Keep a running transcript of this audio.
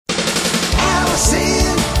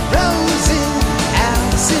Allison Rosen.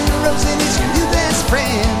 Allison Rosen is your new best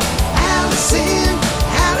friend. Allison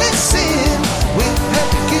with her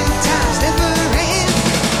good times never end.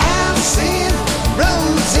 Allison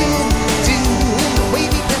Rosen doing the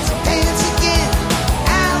wavy pencil dance again.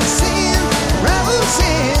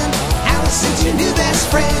 Allison's your new best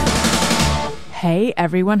friend. Hey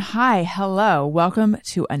everyone, hi, hello, welcome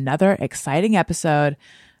to another exciting episode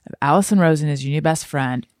of Allison Rosen is your new best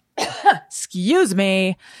friend. Excuse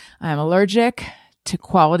me, I'm allergic to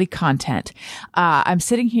quality content. I'm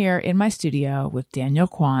sitting here in my studio with Daniel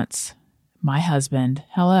Quantz, my husband.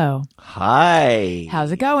 Hello. Hi.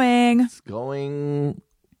 How's it going? It's going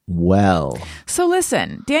well. So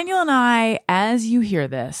listen, Daniel and I, as you hear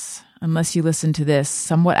this, unless you listen to this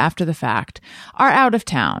somewhat after the fact, are out of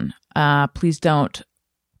town. Please don't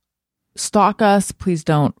stalk us. Please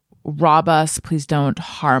don't rob us. Please don't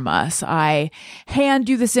harm us. I hand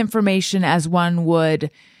you this information as one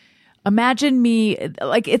would imagine me,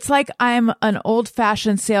 like it's like I'm an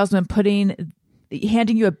old-fashioned salesman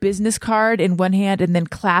handing you a business card in one hand and then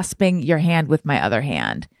clasping your hand with my other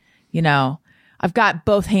hand. You know, I've got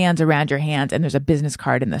both hands around your hand and there's a business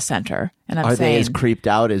card in the center. And I'm Are saying, they as creeped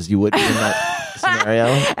out as you would be in that scenario?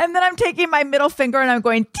 And then I'm taking my middle finger and I'm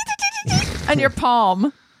going on your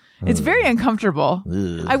palm. It's very uncomfortable.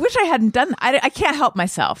 Ugh. I wish I hadn't done that. I can't help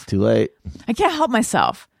myself. Too late. I can't help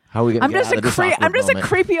myself. How are we going to get out of this awkward I'm just a moment?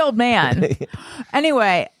 creepy old man.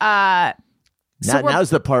 Anyway,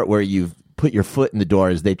 Now's the part where you've put your foot in the door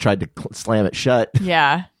as they tried to slam it shut.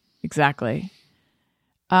 yeah, exactly.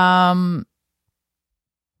 Can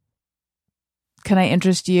I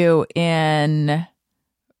interest you in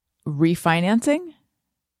refinancing?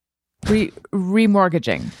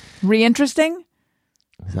 Remortgaging? Reinteresting?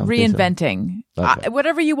 Reinventing? Okay.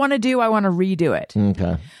 Whatever you want to do, I want to redo it.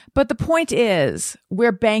 Okay. But the point is,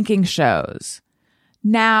 we're banking shows.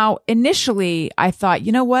 Now, initially, I thought,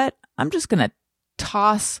 you know what? I'm just going to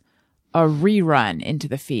toss a rerun into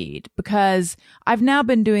the feed because I've now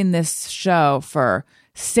been doing this show for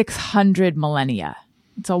 600 millennia.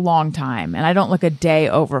 It's a long time, and I don't look a day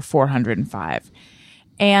over 405.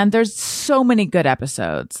 And there's so many good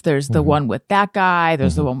episodes. There's the one with that guy.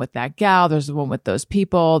 There's the one with that gal. There's the one with those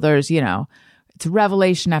people. There's, it's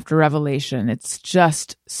revelation after revelation. It's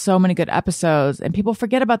just so many good episodes. And people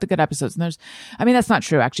forget about the good episodes. And that's not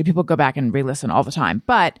true, actually. People go back and re-listen all the time.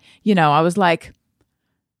 But, I was like,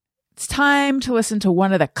 it's time to listen to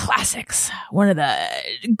one of the classics, one of the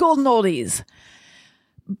golden oldies.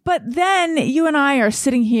 But then you and I are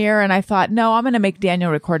sitting here and I thought, no, I'm going to make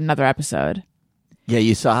Daniel record another episode. Yeah,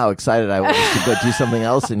 you saw how excited I was to go do something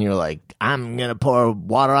else, and you're like, I'm going to pour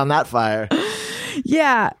water on that fire.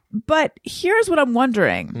 Yeah, but here's what I'm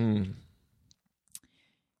wondering.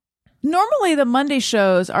 Normally, the Monday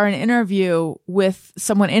shows are an interview with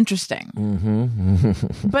someone interesting.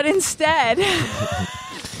 Mm-hmm. But instead...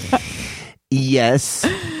 Yes.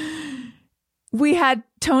 We had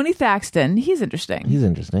Tony Thaxton. He's interesting. He's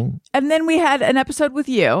interesting. And then we had an episode with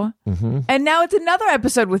you. Mm-hmm. And now it's another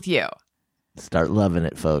episode with you. Start loving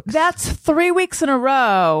it, folks. That's 3 weeks in a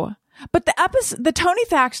row. But the Tony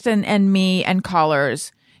Thaxton and me and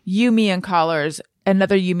callers, you, me and callers,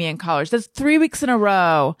 another you, me and callers. That's 3 weeks in a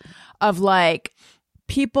row of like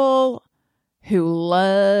people who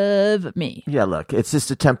love me. Yeah, look, it's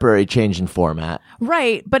just a temporary change in format.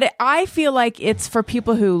 Right. But I feel like it's for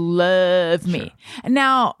people who love me.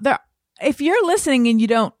 Now, if you're listening and you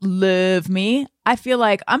don't love me, I feel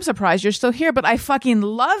like I'm surprised you're still here, but I fucking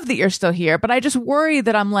love that you're still here. But I just worry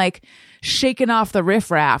that I'm like shaking off the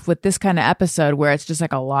riffraff with this kind of episode where it's just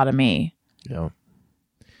like a lot of me. Yeah.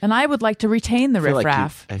 And I would like to retain the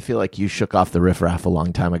riffraff. I feel like you shook off the riffraff a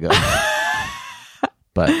long time ago.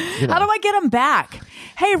 But how do I get him back?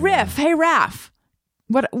 Hey, Riff. Hey, Raff.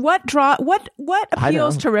 What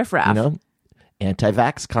appeals to riffraff?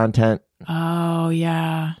 Anti-vax content. Oh,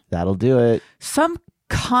 yeah. That'll do it. Some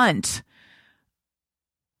cunt.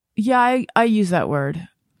 Yeah, I use that word.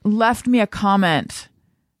 Left me a comment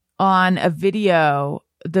on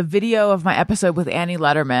the video of my episode with Annie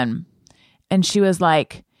Letterman. And she was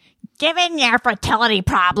like, given your fertility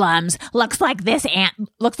problems, looks like this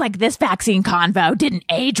vaccine convo didn't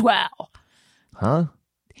age well. Huh?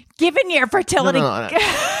 Given your fertility... No.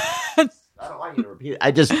 I don't want you to repeat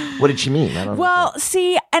it. What did she mean? I don't know.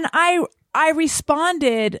 See, and I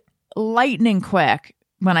responded lightning quick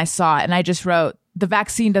when I saw it, and I just wrote, the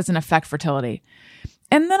vaccine doesn't affect fertility.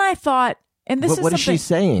 And then I thought, and this is what is she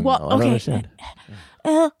saying? Well, I don't understand.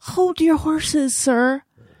 Hold your horses, sir.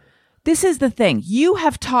 This is the thing. You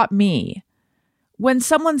have taught me when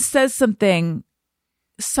someone says something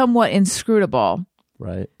somewhat inscrutable,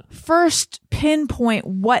 Right. first pinpoint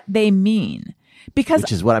what they mean. Because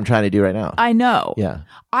Which is what I'm trying to do right now. I know. Yeah.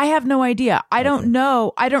 I have no idea. I don't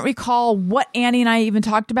know. I don't recall what Annie and I even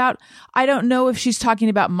talked about. I don't know if she's talking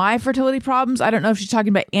about my fertility problems. I don't know if she's talking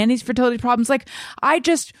about Annie's fertility problems. Like, I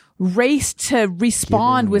just raced to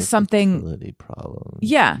respond Given with your something. fertility problems,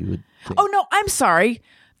 Yeah. you would think- Oh, no, I'm sorry.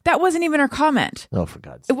 That wasn't even her comment. Oh, for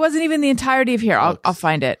God's It sake. wasn't even the entirety of here. I'll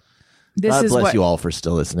find it. This God is bless what you all for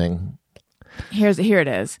still listening. here it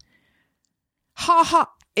is. Ha ha.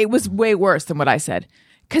 It was way worse than what I said.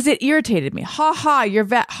 Because it irritated me. Ha ha, your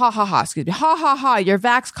excuse me. Ha ha ha, your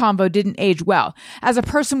Vax combo didn't age well. As a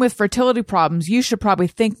person with fertility problems, you should probably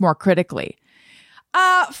think more critically.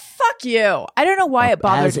 Fuck you. I don't know why it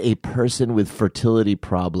bothered. As a person with fertility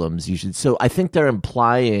problems, you should. So I think they're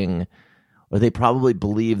implying, or they probably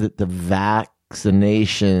believe that the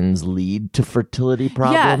vaccinations lead to fertility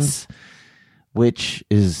problems, which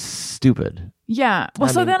is stupid. Yeah. Well,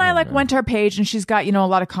 I so mean, then I I don't know. went to her page and she's got, a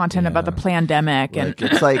lot of content about the pandemic and Like,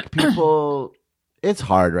 it's like people. It's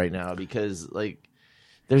hard right now because like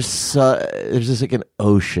there's just like an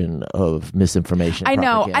ocean of misinformation. I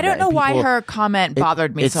know. propaganda, I don't know and why people- her comment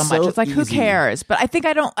bothered me it's so much. so It's like, who easy. cares? But I think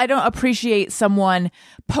I don't appreciate someone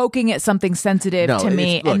poking at something sensitive No, to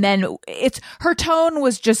me. it's- look, and then her tone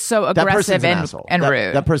was just so that aggressive person's an and, asshole. and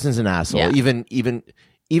rude. That person's an asshole. Yeah.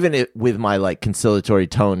 Even with my like conciliatory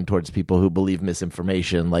tone towards people who believe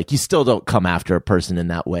misinformation, like you still don't come after a person in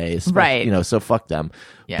that way, Right. So fuck them.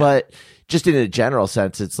 Yeah. But just in a general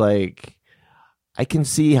sense, it's like I can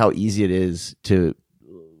see how easy it is to,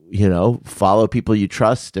 follow people you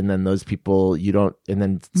trust, and then those people you don't, and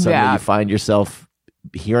then suddenly Yeah. you find yourself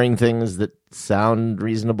hearing things that sound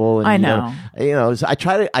reasonable. And I you know. don't- so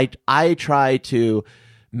I try to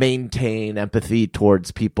maintain empathy towards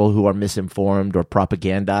people who are misinformed or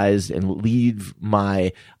propagandized, and leave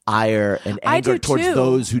my ire and I anger do towards too.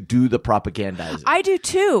 those who do the propagandizing. I do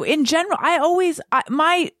too. In general,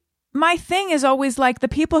 my thing is always like the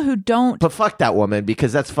people who don't. But fuck that woman,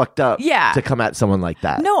 because that's fucked up. Yeah. To come at someone like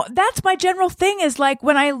that. No, that's my general thing is like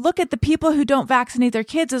when I look at the people who don't vaccinate their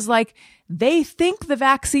kids is like they think the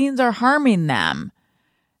vaccines are harming them.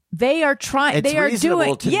 They are trying. It's They are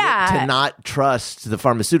reasonable doing. to not trust the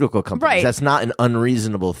pharmaceutical companies. Right. That's not an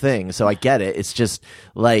unreasonable thing. So I get it. It's just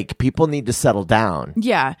like people need to settle down.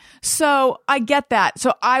 Yeah. So I get that.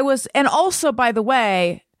 So I was, and also, by the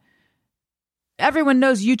way, everyone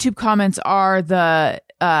knows YouTube comments are that's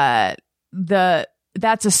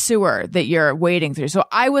a sewer that you're wading through. So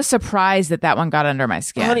I was surprised that one got under my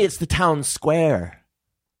skin. Honey, it's the town square.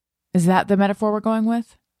 Is that the metaphor we're going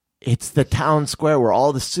with? It's the town square where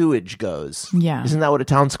all the sewage goes. Yeah. Isn't that what a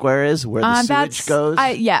town square is? Where the sewage goes?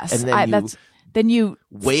 Yes. And then then you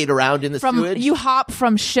wade around in the sewage? you hop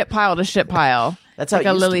from shit pile to shit pile. That's how like it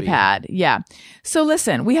a used to lily be. pad. Yeah. So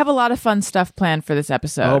listen, we have a lot of fun stuff planned for this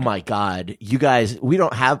episode. Oh my God. You guys, we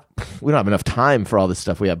don't have enough time for all this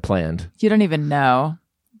stuff we have planned. You don't even know.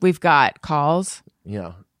 We've got calls.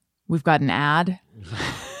 We've got an ad.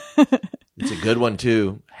 It's a good one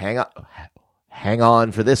too. Hang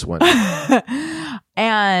on for this one.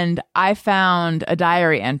 And I found a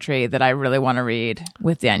diary entry that I really want to read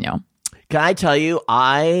with Daniel. Can I tell you,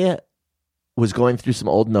 I was going through some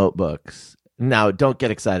old notebooks. Now, don't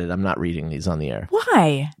get excited. I'm not reading these on the air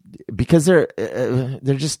Why? because they're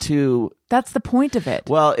just too. That's the point of it.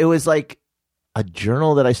 Well, it was like a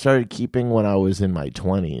journal that I started keeping when I was in my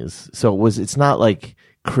 20s. So it's not like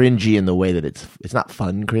cringy in the way that it's not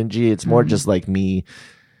fun cringy. It's more just like me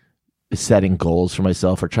setting goals for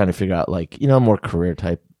myself or trying to figure out like, more career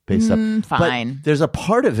type based stuff. Fine. But there's a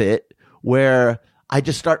part of it where I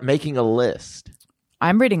just start making a list.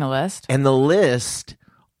 I'm reading a list. And the list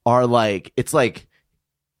are like, it's like,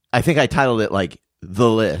 I think I titled it like The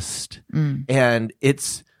List. And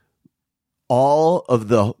it's all of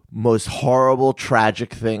the most horrible,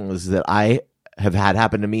 tragic things that I have had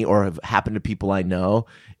happen to me or have happened to people I know.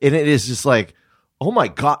 And it is just like, oh my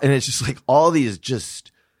God. And it's just like all these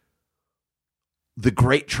just the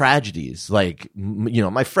great tragedies, like,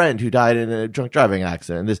 my friend who died in a drunk driving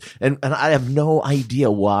accident, and I have no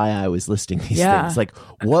idea why I was listing these things. Like,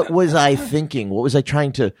 what was I thinking? What was I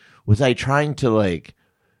trying to like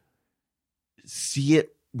see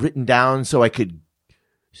it written down so I could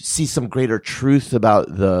see some greater truth about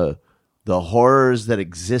the horrors that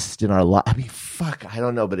exist in our life? I mean, fuck, I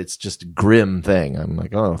don't know, but it's just a grim thing. I'm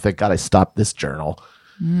like, oh, thank God I stopped this journal.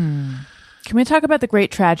 Can we talk about the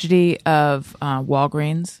great tragedy of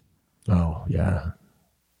Walgreens? Oh, yeah.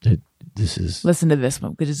 This is Listen to this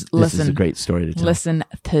one. Just this is a great story to tell. Listen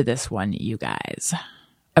to this one, you guys.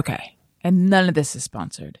 Okay. And none of this is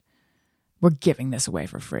sponsored. We're giving this away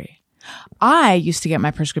for free. I used to get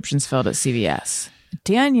my prescriptions filled at CVS.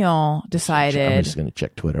 Daniel I'm decided just going to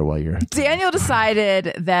check Twitter while you're. Daniel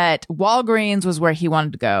decided that Walgreens was where he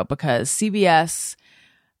wanted to go because CVS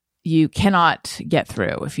you cannot get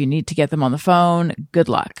through. If you need to get them on the phone, good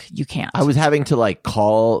luck. You can't. I was having to like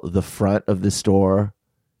call the front of the store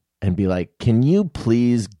and be like, "Can you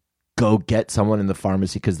please go get someone in the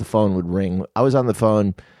pharmacy?" Because the phone would ring. I was on the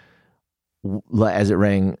phone as it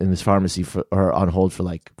rang in this pharmacy or on hold for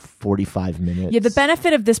like 45 minutes. Yeah, the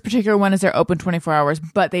benefit of this particular one is they're open 24 hours,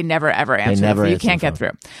 but they never ever answer. You can't get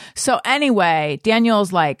through. So anyway,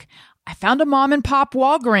 Daniel's like, I found a mom and pop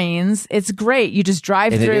Walgreens. It's great. You just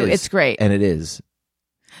drive through. It's great. And it is.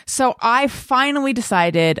 So I finally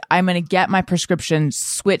decided I'm going to get my prescription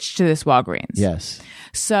switched to this Walgreens. Yes.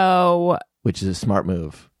 So. Which is a smart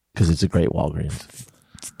move because it's a great Walgreens.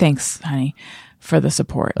 Thanks, honey, for the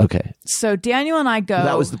support. Okay. So Daniel and I go.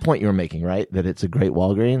 That was the point you were making, right? That it's a great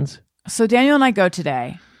Walgreens? So Daniel and I go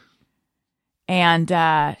today. And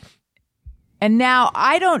now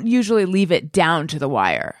I don't usually leave it down to the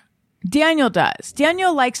wire. Daniel does.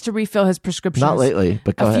 Daniel likes to refill his prescriptions. Not lately,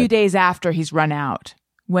 but go ahead. Few days after he's run out,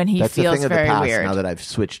 when he That's feels the thing very of the past, weird. now that I've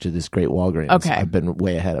switched to this great Walgreens. Okay. I've been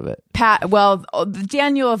way ahead of it.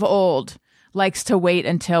 Daniel of old likes to wait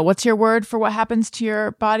until, what's your word for what happens to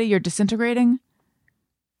your body? You're disintegrating?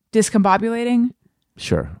 Discombobulating?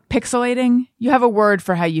 Sure. Pixelating? You have a word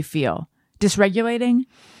for how you feel. Dysregulating?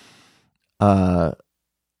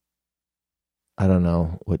 I don't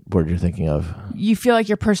know what word you're thinking of. You feel like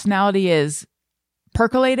your personality is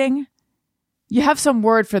percolating? You have some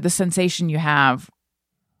word for the sensation you have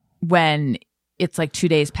when it's like 2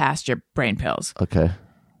 days past your brain pills. Okay.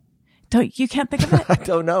 You can't think of it? I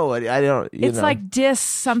don't know. I don't. It's like dis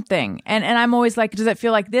something. And I'm always like, does it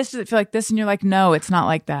feel like this? Does it feel like this? And you're like, no, it's not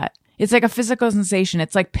like that. It's like a physical sensation.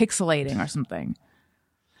 It's like pixelating or something.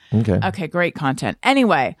 Okay. Okay, great content.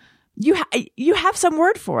 Anyway, you have some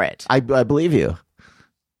word for it. I believe you.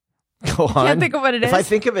 Go on. Can't think of what it is. If I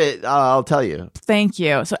think of it, I'll tell you. Thank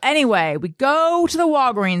you. So anyway, we go to the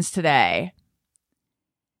Walgreens today.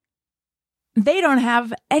 They don't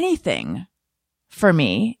have anything for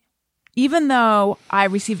me, even though I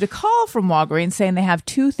received a call from Walgreens saying they have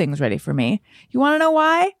 2 things ready for me. You want to know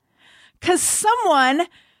why? Because someone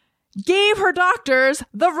gave her doctors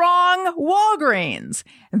the wrong Walgreens.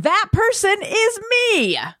 That person is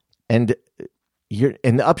me. And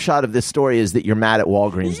the upshot of this story is that you're mad at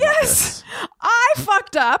Walgreens. Yes, I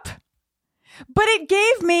fucked up, but it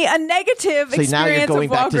gave me a negative experience now you're going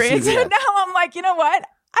of back to Walgreens. CVS. And now I'm like, you know what?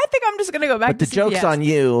 I think I'm just going to go back But to the joke's CVS. on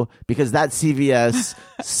you because that CVS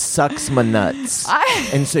sucks my nuts.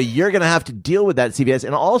 And so you're going to have to deal with that CVS.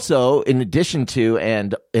 And also, in addition to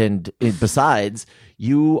and besides,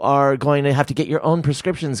 you are going to have to get your own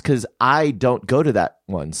prescriptions because I don't go to that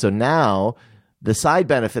one. So now the side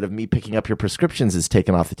benefit of me picking up your prescriptions is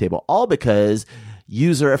taken off the table, all because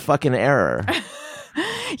user fucking error.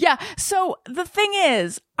 Yeah. So the thing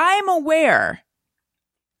is, I'm aware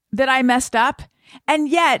that I messed up, and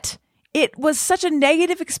yet it was such a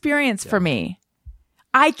negative experience for me.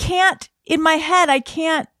 I can't, in my head, I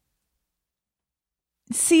can't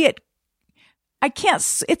see it. I can't.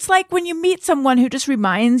 It's like when you meet someone who just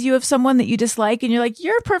reminds you of someone that you dislike and you're like,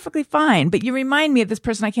 you're perfectly fine, but you remind me of this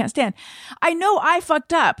person I can't stand. I know I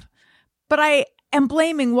fucked up, but I am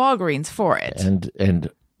blaming Walgreens for it.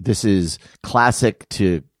 And this is classic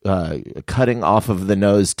to cutting off of the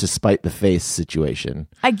nose to spite the face situation.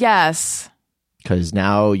 I guess. Because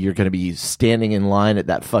now you're going to be standing in line at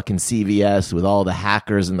that fucking CVS with all the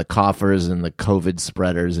hackers and the coughers and the COVID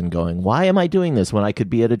spreaders and going, why am I doing this when I could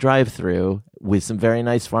be at a drive-thru with some very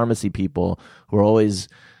nice pharmacy people who are always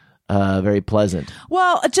very pleasant?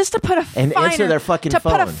 Well, just to put a and finer, answer their fucking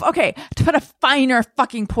phone. To put a finer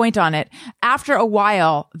fucking point on it, after a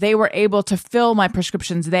while, they were able to fill my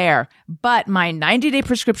prescriptions there. But my 90-day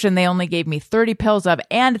prescription, they only gave me 30 pills of,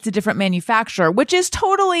 and it's a different manufacturer, which is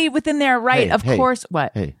totally within their right. Of course.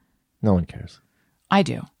 What? Hey, no one cares. I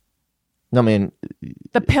do. No, man.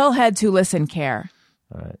 The pill heads who listen care.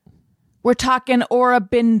 All right. We're talking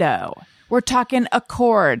Aurobindo. We're talking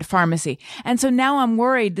Accord Pharmacy. And so now I'm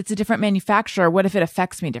worried it's a different manufacturer. What if it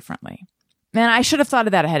affects me differently? Man, I should have thought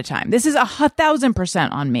of that ahead of time. This is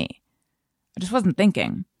 1,000% on me. I just wasn't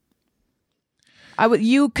thinking.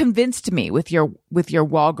 You convinced me with your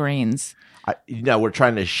Walgreens. We're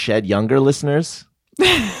trying to shed younger listeners.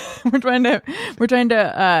 we're trying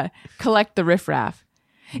to collect the riffraff.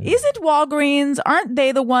 Is it Walgreens? Aren't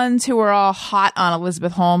they the ones who are all hot on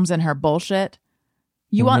Elizabeth Holmes and her bullshit?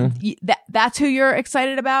 You want that's who you're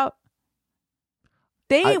excited about?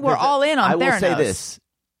 They were all in on Theranos. I will say this.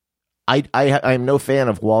 I'm no fan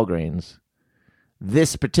of Walgreens.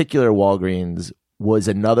 This particular Walgreens was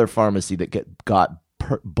another pharmacy that got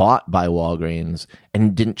bought by Walgreens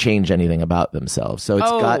and didn't change anything about themselves. So it's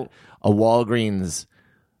got a Walgreens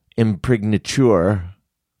imprimatur.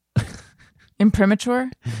 Imprimatur?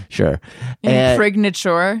 Sure.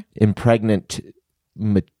 Impregnature? Impregnant,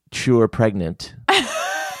 mature, pregnant.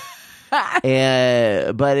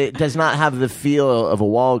 But it does not have the feel of a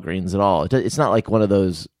Walgreens at all. It's not like one of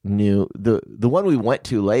those new the one we went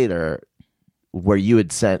to later where you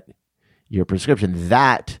had sent your prescription.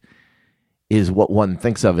 That is what one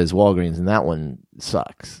thinks of as Walgreens, and that one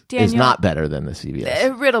sucks. Daniel, it's not better than the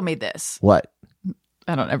CVS. Riddle me this. What?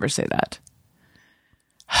 I don't ever say that.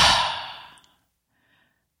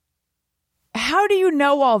 How do you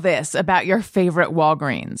know all this about your favorite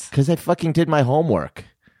Walgreens? Because I fucking did my homework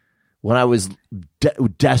when I was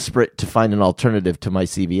desperate to find an alternative to my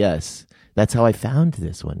CVS. That's how I found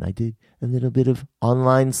this one. I did a little bit of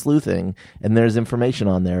online sleuthing, and there's information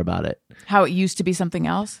on there about it. How it used to be something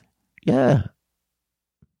else? Yeah.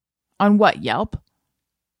 On what, Yelp?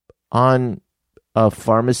 On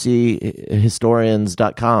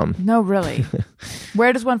pharmacyhistorians.com. No, really.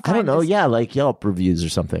 Where does one find I don't know. this? Yeah, like Yelp reviews or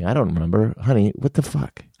something. I don't remember. Honey, what the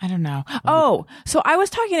fuck? I don't know. Oh, so I was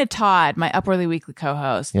talking to Todd, my Upwardly Weekly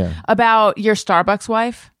co-host, Yeah. about your Starbucks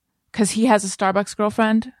wife, because he has a Starbucks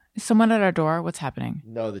girlfriend. Is someone at our door? What's happening?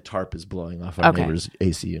 No, the tarp is blowing off our Okay. neighbor's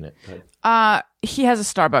AC unit. He has a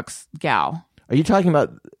Starbucks gal. Are you talking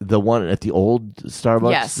about the one at the old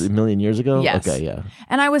Starbucks Yes. a million years ago? Yes. Okay, yeah.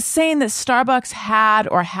 And I was saying that Starbucks had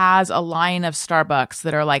or has a line of Starbucks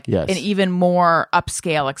that are like Yes. an even more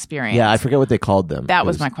upscale experience. Yeah, I forget what they called them. That It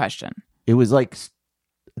was my question. It was like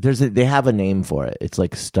they have a name for it. It's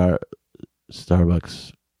like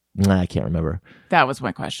Starbucks. Nah, I can't remember. That was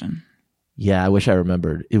my question. Yeah, I wish I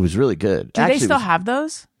remembered. It was really good. Do Actually, they still have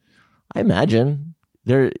those? I imagine.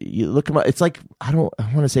 You look them up. It's like I want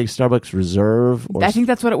to say Starbucks Reserve. Or I think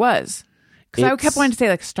that's what it was. Because I It's- kept wanting to say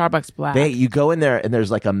like Starbucks Black. you go in there and there's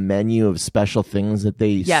like a menu of special things that they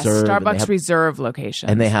Yes, serve. and they Starbucks have- Reserve location.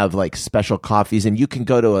 And they have like special coffees, and you can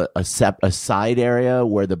go to a side area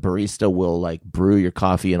where the barista will like brew your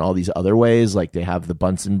coffee in all these other ways. Like they have the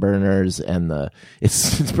Bunsen burners and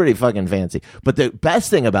it's pretty fucking fancy. But the best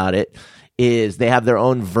thing about it is they have their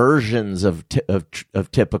own versions of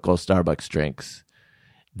typical Starbucks drinks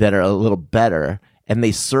that are a little better, and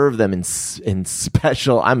they serve them in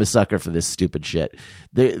special. I'm a sucker for this stupid shit.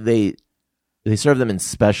 They serve them in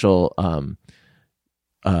special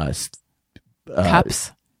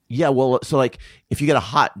Cups. Yeah, well, so like if you get a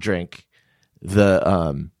hot drink,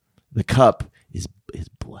 the cup is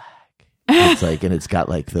black. It's like, and it's got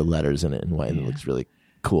like the letters in it in white, and it looks really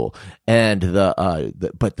cool. And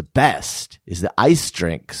but the best is the ice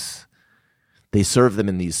drinks. They serve them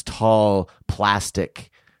in these tall plastic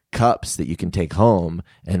cups that you can take home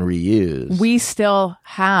and reuse. We still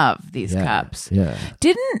have these cups. Yeah.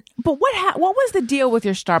 But what was the deal with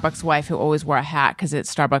your Starbucks wife who always wore a hat because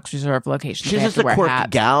it's Starbucks Reserve location? She's just a quirky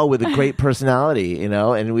gal with a great personality,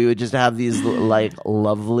 and we would just have these like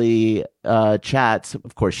lovely chats.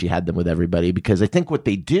 Of course, she had them with everybody because I think what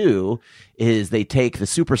they do is they take the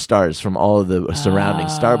superstars from all of the surrounding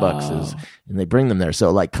Starbuckses and they bring them there.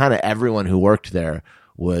 So like kind of everyone who worked there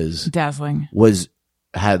was Dazzling.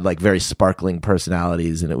 Had like very sparkling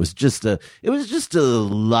personalities, and it was just a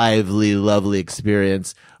lively, lovely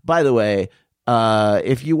experience. By the way,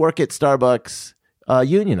 if you work at Starbucks,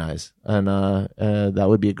 unionize, and that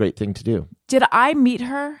would be a great thing to do. Did I meet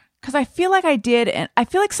her? Because I feel like I did, and I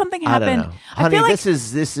feel like something happened. I don't know. Honey, feel like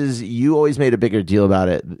this is you always made a bigger deal about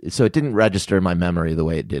it, so it didn't register in my memory the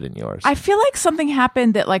way it did in yours. I feel like something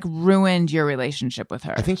happened that like ruined your relationship with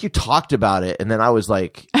her. I think you talked about it, and then I was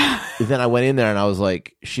like, then I went in there and I was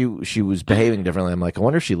like, she was behaving differently. I'm like, I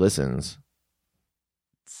wonder if she listens.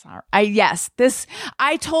 Sorry.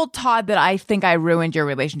 I told Todd that I think I ruined your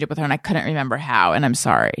relationship with her, and I couldn't remember how, and I'm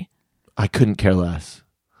sorry. I couldn't care less.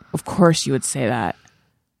 Of course you would say that.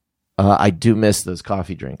 I do miss those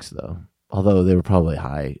coffee drinks, though. Although they were probably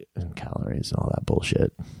high in calories and all that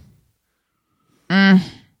bullshit.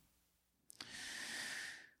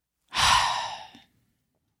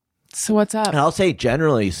 So what's up? And I'll say,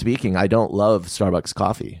 generally speaking, I don't love Starbucks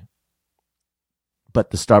coffee.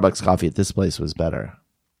 But the Starbucks coffee at this place was better.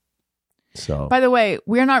 So, By the way,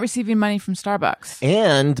 we're not receiving money from Starbucks.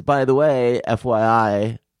 and by the way,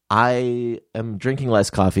 FYI, I am drinking less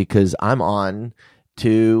coffee because I'm on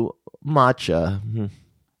to matcha.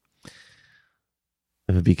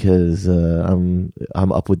 Because I'm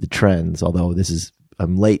up with the trends. Although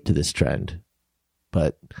I'm late to this trend,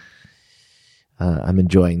 but I'm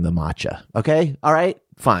enjoying the matcha. Okay, all right,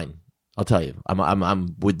 fine. I'll tell you.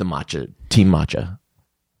 I'm with the matcha, team matcha.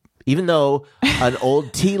 Even though an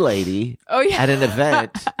old tea lady at an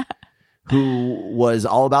event who was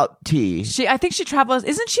all about tea. I think she travels.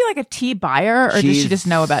 Isn't she like a tea buyer, or does she just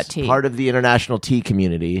know about tea? Part of the international tea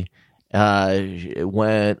community.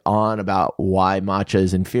 Went on about why matcha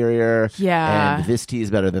is inferior. Yeah. And this tea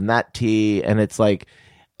is better than that tea. And it's like,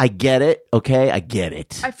 I get it. Okay. I get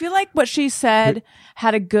it. I feel like what she said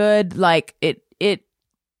had a good, like, it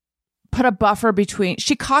put a buffer between.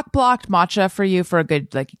 She cock blocked matcha for you for a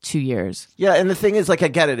good, like, 2 years. Yeah. And the thing is, like, I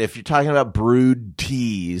get it. If you're talking about brewed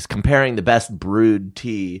teas, comparing the best brewed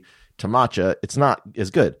tea to matcha, it's not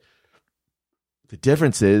as good. The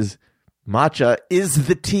difference is matcha is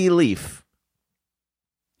the tea leaf.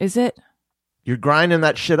 Is it? You're grinding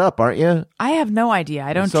that shit up, aren't you? I have no idea.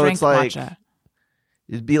 I don't drink matcha.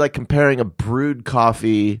 It'd be like comparing a brewed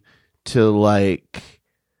coffee to like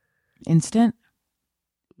instant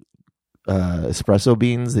espresso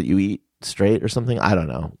beans that you eat straight or something. I don't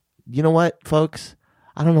know. You know what, folks?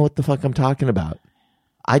 I don't know what the fuck I'm talking about.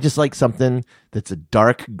 I just like something that's a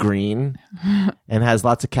dark green and has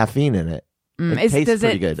lots of caffeine in it. It tastes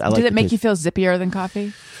pretty good. Does it make you feel zippier than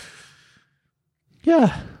coffee?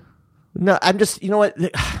 Yeah. No, I'm just, you know what?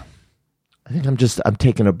 I think I'm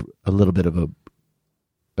taking a little bit of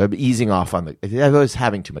I'm easing off on I was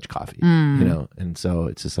having too much coffee, you know, and so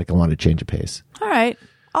it's just like I want to change a pace. All right.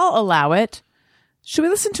 I'll allow it. Should we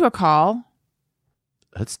listen to a call?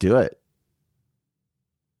 Let's do it.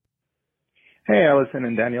 Hey, Allison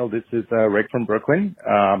and Daniel. This is Rick from Brooklyn.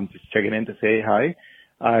 Just checking in to say hi.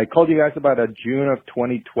 I called you guys about June of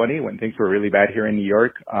 2020 when things were really bad here in New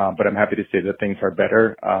York, but I'm happy to say that things are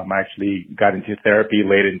better. I actually got into therapy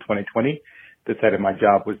late in 2020. Decided my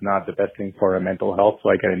job was not the best thing for mental health,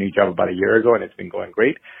 so I got a new job about a year ago, and it's been going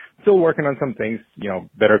great. Still working on some things, you know,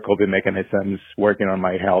 better coping mechanisms, working on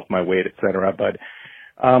my health, my weight, etc. But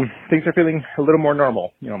things are feeling a little more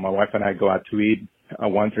normal. You know, my wife and I go out to eat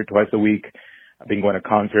once or twice a week. I've been going to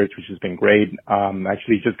concerts, which has been great.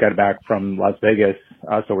 Actually just got back from Las Vegas,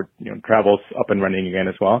 so we're, you know, travel's up and running again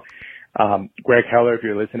as well. Greg Heller, if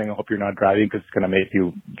you're listening, I hope you're not driving because it's going to make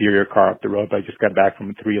you veer your car off the road. But I just got back from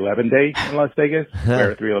a 311 day in Las Vegas,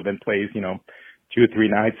 where 311 plays, you know, 2-3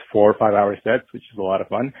 nights, 4 or 5 hour sets, which is a lot of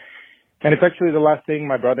fun. And it's actually the last thing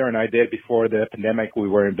my brother and I did before the pandemic. We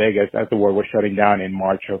were in Vegas as the world was shutting down in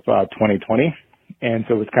March of 2020. And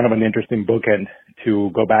so it was kind of an interesting bookend to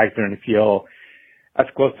go back there and feel as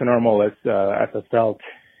close to normal as I felt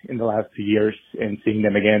in the last 2 years, and seeing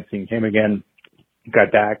them again, seeing him again.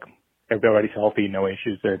 Got back, everybody's healthy, no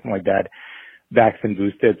issues or anything like that. Vaccine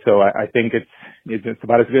boosted, so I think it's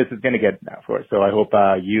about as good as it's going to get now for us. So I hope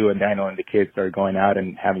you and Daniel and the kids are going out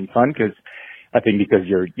and having fun, because I think because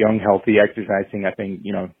you're young, healthy, exercising, I think,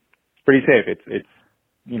 you know, it's pretty safe. It's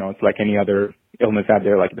you know, it's like any other illness out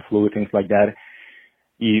there, like the flu, things like that.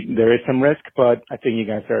 There is some risk, but I think you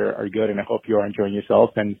guys are good, and I hope you are enjoying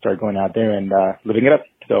yourselves and start going out there and living it up.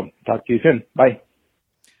 So talk to you soon. Bye.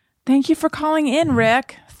 Thank you for calling in,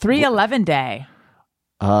 Rick. 311 day.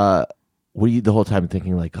 Were you the whole time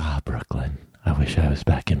thinking like, Brooklyn? I wish I was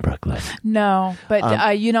back in Brooklyn. No,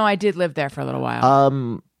 but you know, I did live there for a little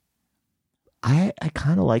while. I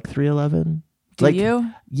kind of like 311. Do you?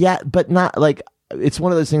 Yeah, but not like, it's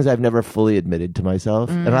one of those things I've never fully admitted to myself,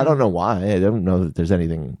 and I don't know why. I don't know that there's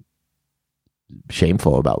anything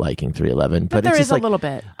shameful about liking 311, but there it's is just a like, little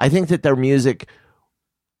bit. I think that their music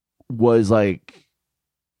was like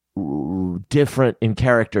different in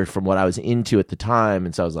character from what I was into at the time,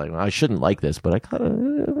 and so I was like, well, I shouldn't like this, but I kind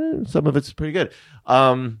of some of it's pretty good.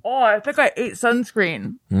 I think I ate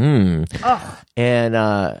sunscreen.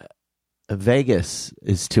 And Vegas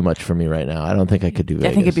is too much for me right now. I don't think I could do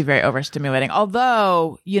Vegas. I think it'd be very overstimulating.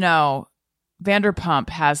 Although, you know, Vanderpump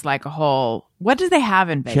has like a whole. What do they have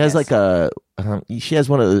in Vegas? She has like she has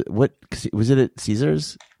one of the, what was it at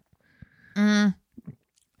Caesars? I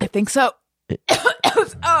think so.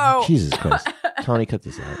 Oh, Jesus Christ! Tony, cut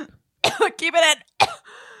this out. Keep it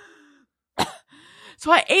in.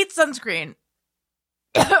 So I ate sunscreen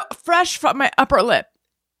fresh from my upper lip.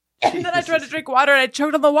 And then I tried to drink water and I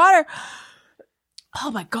choked on the water.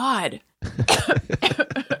 Oh my God.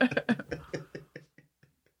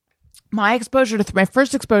 My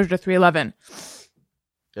first exposure to 311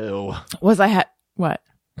 Ew. was what?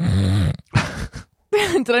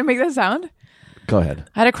 Did I make that sound? Go ahead.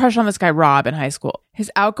 I had a crush on this guy, Rob, in high school.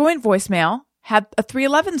 His outgoing voicemail had a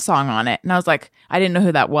 311 song on it. And I was like, I didn't know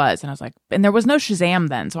who that was. And I was like, and there was no Shazam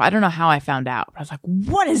then. So I don't know how I found out. But I was like,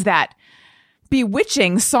 what is that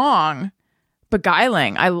bewitching song?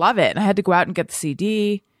 Beguiling. I love it. And I had to go out and get the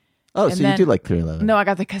CD. Oh, so you do like 311? No, I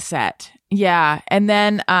got the cassette. Yeah. And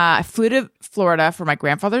then I flew to Florida for my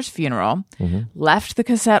grandfather's funeral, left the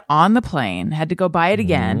cassette on the plane, had to go buy it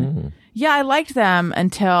again. Yeah, I liked them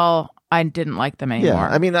until I didn't like them anymore. Yeah,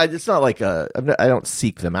 I mean, it's not like I don't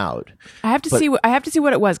seek them out. I have to see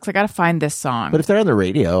what it was because I got to find this song. But if they're on the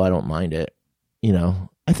radio, I don't mind it. You know,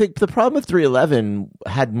 I think the problem with 311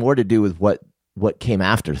 had more to do with what came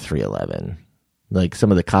after 311, like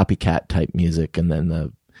some of the copycat type music, and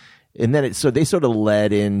then so they sort of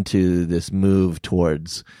led into this move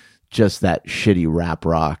towards just that shitty rap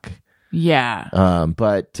rock. Yeah.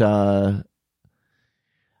 But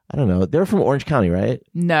I don't know. They're from Orange County, right?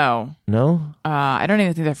 No. I don't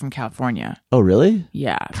even think they're from California. Oh, really?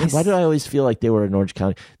 Yeah. God, why do I always feel like they were in Orange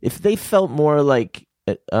County? If they felt more like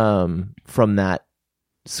from that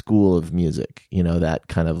school of music, you know, that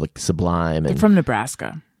kind of like Sublime. They're from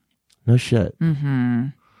Nebraska. No shit. Mm-hmm.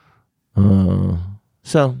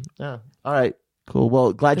 So, yeah. All right. Cool.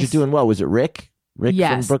 Well, glad you're doing well. Was it Rick? Rick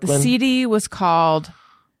yes, from Brooklyn? The CD was called...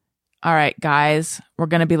 All right, guys, we're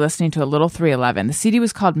going to be listening to a little 311. The CD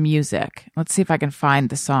was called Music. Let's see if I can find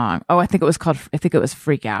the song. Oh, I think it was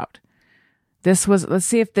Freak Out. Let's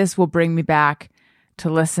see if this will bring me back to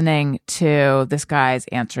listening to this guy's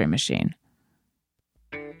answering machine.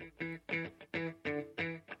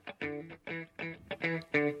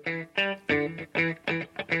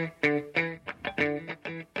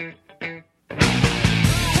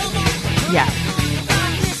 Yeah.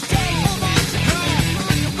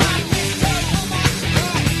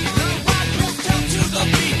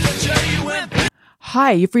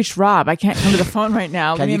 Hi, you've reached Rob. I can't come to the phone right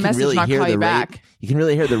now. Leave me a message and I'll call you back. You can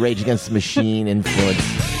really hear the Rage Against the Machine influence.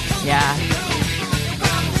 Yeah.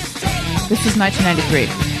 This is 1993.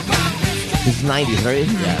 This is 90s, right?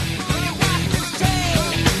 Yeah.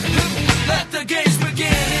 Let the games begin.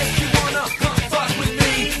 If you wanna fuck with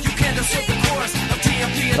me, you can just hit the chorus of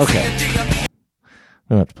TMP and Okay. TNT. I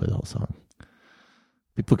don't have to play the whole song.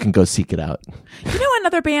 People can go seek it out. You know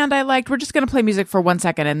another band I liked? We're just going to play music for 1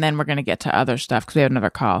 second and then we're going to get to other stuff because we have another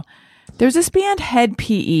call. There's this band, Head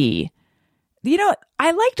PE. You know,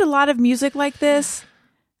 I liked a lot of music like this.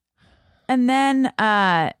 And then,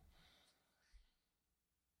 Ain't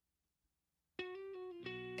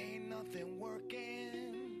nothing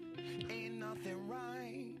working, ain't nothing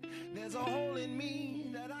right. There's a hole in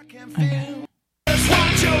me that I can't fill. Just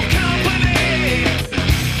want your company.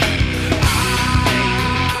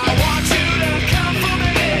 I want you to come for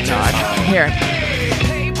me. God, here.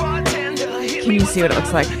 Hey, bartender, hit Can me you with see what it some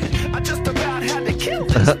looks like? I just about had to kill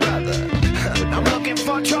this brother. I'm looking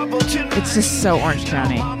for trouble tonight. It's just so Orange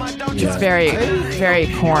County. Yeah. It's very, very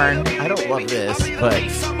corn. I don't love this, but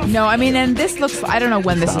No, I mean, and this looks, I don't know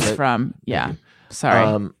when this Stop is it. from. Yeah.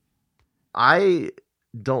 Sorry. I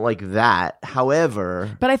don't like that.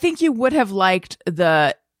 However, But I think you would have liked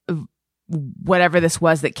the whatever this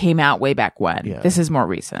was that came out way back when. Yeah. This is more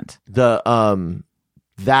recent.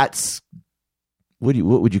 that's what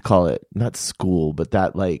would you call it? Not school, but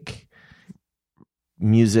that like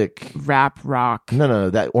music. Rap, rock. No,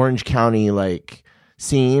 that Orange County like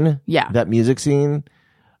scene. Yeah. That music scene.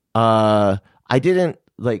 I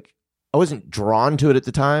wasn't drawn to it at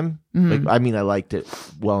the time. Mhm. Like, I mean, I liked it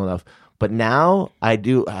well enough, but now I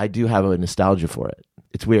do have a nostalgia for it.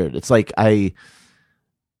 It's weird. It's like it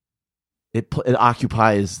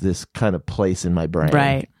occupies this kind of place in my brain,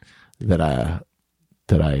 Right. that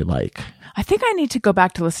I like. I think I need to go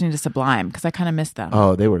back to listening to Sublime because I kind of missed them.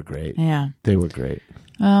 Oh, they were great. Yeah. They were great.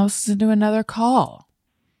 Let's do another call.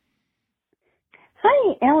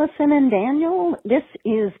 Hi, Allison and Daniel. This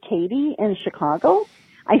is Katie in Chicago.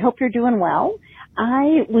 I hope you're doing well.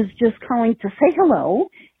 I was just calling to say hello,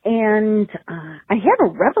 and I had a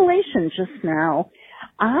revelation just now.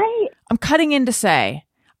 I'm cutting in to say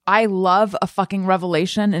I love a fucking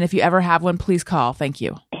revelation, and if you ever have one, please call. Thank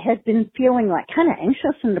you. had been feeling like kind of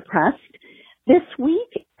anxious and depressed this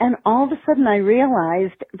week, and all of a sudden I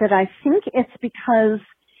realized that I think it's because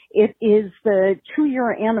it is the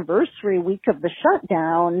 2-year anniversary week of the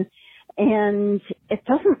shutdown, and it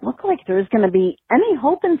doesn't look like there's going to be any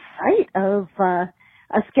hope in sight of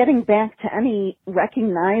us getting back to any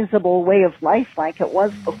recognizable way of life like it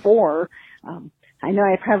was before. I know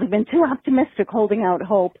I've probably been too optimistic holding out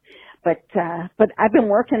hope, but I've been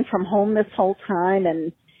working from home this whole time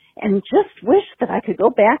and just wish that I could go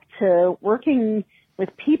back to working with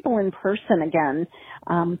people in person again.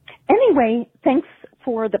 Anyway, thanks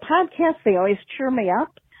for the podcast. They always cheer me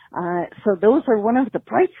up. So those are one of the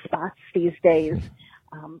bright spots these days.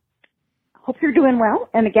 Hope you're doing well.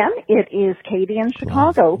 And again, it is Katie in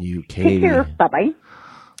Chicago. You, Katie. Take care. Bye-bye.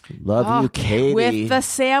 Love you, Katie. With the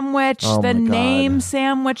sandwich, Oh the my God. name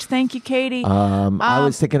sandwich. Thank you, Katie. I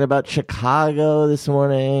was thinking about Chicago this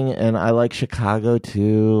morning, and I like Chicago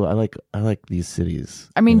too. I like these cities.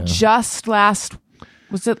 I mean, you know? just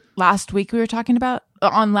was it last week we were talking about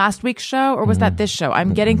on last week's show, or was that this show?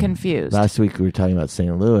 I'm getting confused. Last week we were talking about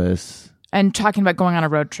St. Louis. And talking about going on a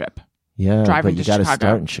road trip. Yeah, Driving but you to got to Chicago.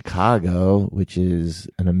 start in Chicago, which is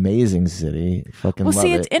an amazing city. Fucking Well, love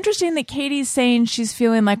see, it. it's interesting that Katie's saying she's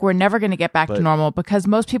feeling like we're never going to get back to But- normal, because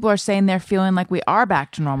most people are saying they're feeling like we are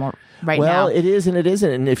back to normal right Well, now. it is and it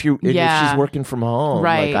isn't. And if if Yeah. she's working from home,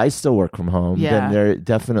 Right. like I still work from home, Yeah. then there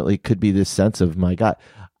definitely could be this sense of, my God.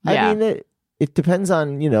 Yeah. I mean, it depends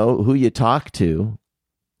on, who you talk to,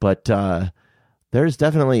 but there's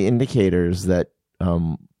definitely indicators that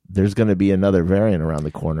there's going to be another variant around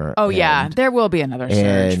the corner. Oh, yeah. And- There will be another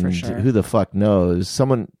surge for and sure. who the fuck knows?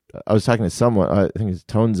 I was talking to someone, I think it's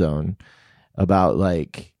Tone Zone, about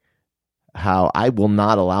like how I will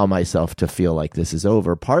not allow myself to feel like this is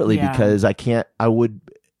over, partly Yeah. because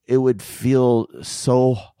it would feel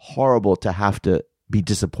so horrible to have to be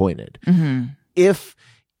disappointed. Mhm. If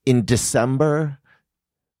in December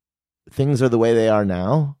things are the way they are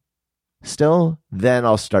now still, then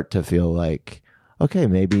I'll start to feel like, okay,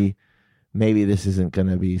 maybe this isn't going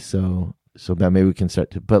to be so bad. Maybe we can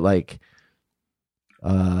start to, but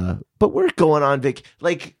we're going on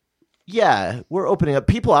yeah, we're opening up.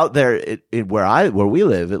 People out there where we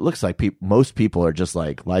live, it looks like most people are just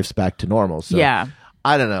like, life's back to normal. So Yeah.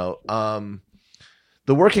 I don't know.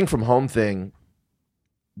 The working from home thing,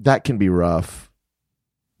 that can be rough.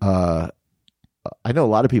 I know a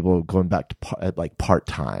lot of people going back to part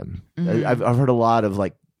time. Mhm. I've heard a lot of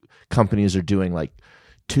like companies are doing like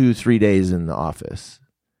 2-3 days in the office.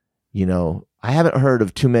 I haven't heard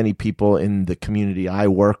of too many people in the community I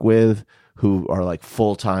work with who are like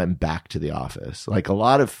full time back to the office. Like a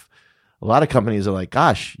lot of companies are like,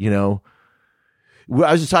 gosh, I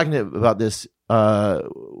was just talking about this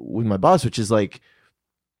with my boss, which is like,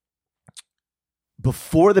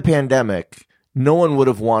 before the pandemic, no one would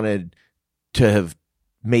have wanted to have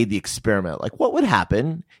made the experiment. Like, what would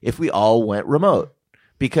happen if we all went remote?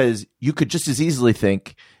 Because you could just as easily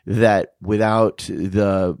think that without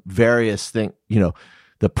the various the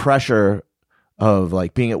pressure of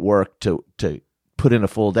like being at work to put in a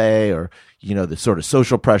full day, or, the sort of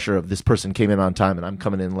social pressure of this person came in on time and I'm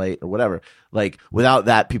coming in late or whatever. Like, without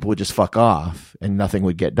that, people would just fuck off and nothing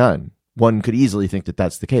would get done. One could easily think that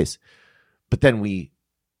that's the case. But then we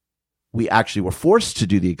actually were forced to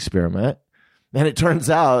do the experiment. And it turns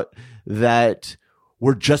out that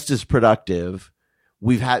we're just as productive.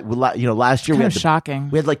 We've had, last year Kind we of had shocking.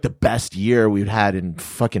 we had like the best year we've had in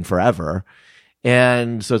fucking forever.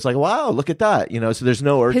 And so it's like, wow, look at that. So there's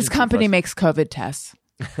no urgency. His company for us. makes COVID tests.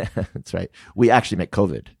 That's right. We actually make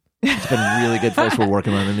COVID. It's been really good for us. We're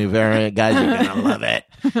working on a new variant. Guys, you're going to love it.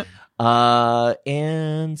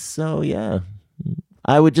 And so, yeah,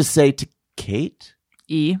 I would just say to Kate,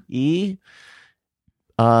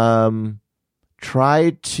 try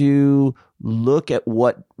to look at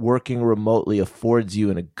what working remotely affords you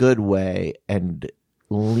in a good way and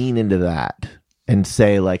lean into that and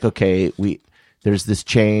say like, okay, there's this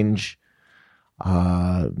change.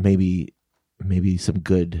 Maybe it's a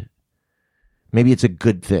good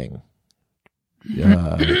thing.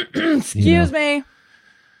 Excuse me.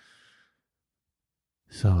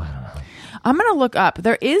 So I don't know. I'm going to look up.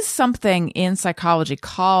 There is something in psychology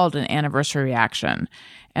called an anniversary reaction.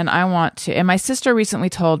 And and my sister recently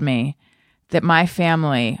told me that my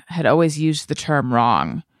family had always used the term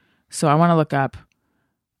wrong. So I want to look up.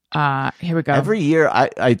 Here we go. Every year,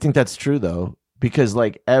 I think that's true though, because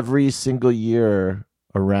like every single year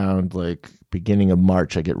around like beginning of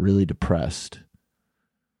March, I get really depressed.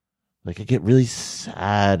 Like I get really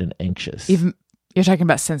sad and anxious. Even you're talking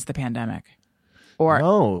about since the pandemic, or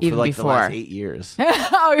no, even for like before. the last 8 years.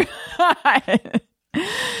 Oh,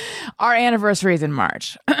 our anniversary is in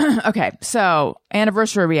March. Okay, so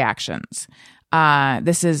anniversary reactions.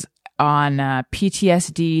 This is on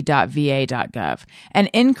ptsd.va.gov. An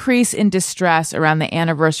increase in distress around the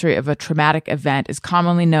anniversary of a traumatic event is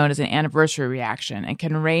commonly known as an anniversary reaction and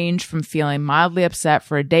can range from feeling mildly upset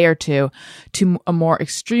for a day or two to a more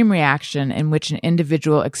extreme reaction in which an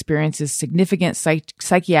individual experiences significant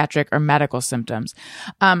psychiatric or medical symptoms.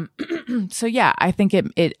 So yeah, I think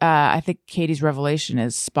I think Katie's revelation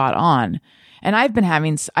is spot on. And I've been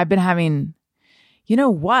having, you know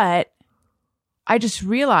what? I just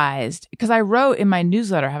realized, because I wrote in my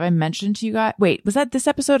newsletter, have I mentioned to you guys? Wait, was that this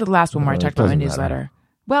episode or the last one where I No, talked it about my doesn't matter. newsletter?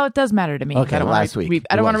 Well, it does matter to me. Okay, I don't last wanna week.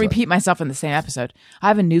 I don't want to Last week. repeat myself in the same episode. I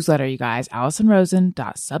have a newsletter, you guys.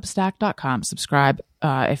 AllisonRosen.substack.com. Subscribe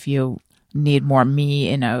if you need more me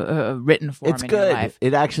in a written form It's in your good. life.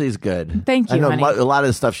 It actually is good. Thank you, I know honey. a lot of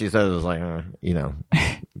the stuff she said was like,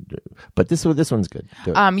 but this one's good.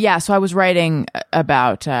 Do it. Yeah, so I was writing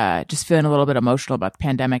about just feeling a little bit emotional about the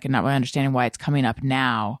pandemic and not really understanding why it's coming up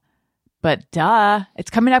now. But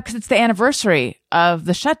it's coming up because it's the anniversary of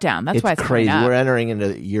the shutdown. That's why it's crazy. coming up. We're entering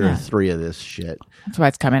into year 3 of this shit. That's why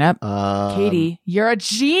it's coming up. Katie, you're a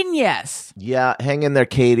genius. Yeah, hang in there,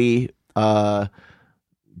 Katie.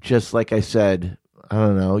 Just like I said, I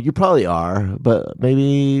don't know. You probably are, but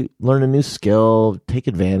maybe learn a new skill. Take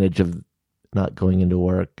advantage of not going into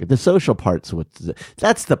work. The social part's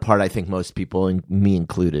that's the part I think most people, and me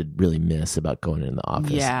included, really miss about going in the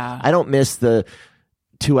office. Yeah. I don't miss the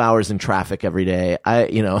 2 hours in traffic every day.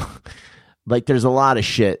 Like there's a lot of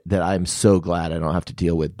shit that I'm so glad I don't have to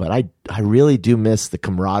deal with, but I really do miss the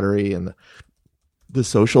camaraderie and the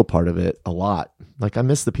social part of it a lot. Like I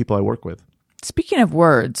miss the people I work with. Speaking of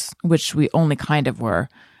words, which we only kind of were,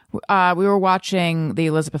 we were watching the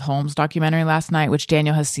Elizabeth Holmes documentary last night, which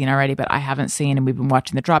Daniel has seen already, but I haven't seen. And we've been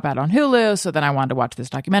watching The Dropout on Hulu. So then I wanted to watch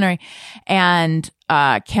this documentary. And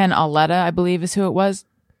Ken Auletta, I believe is who it was.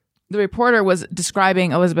 The reporter was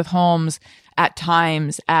describing Elizabeth Holmes at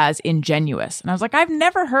times as ingenuous. And I was like, I've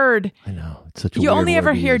never heard. I know. It's such a You weird only word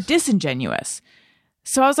ever to hear use. disingenuous.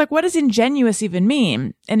 So I was like, what does ingenuous even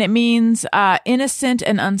mean? And it means innocent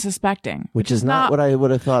and unsuspecting. Which is not what I would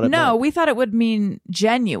have thought it No, meant. we thought it would mean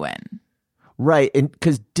genuine. Right. And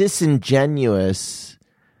because disingenuous,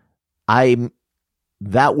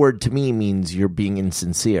 that word to me means you're being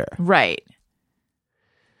insincere. Right.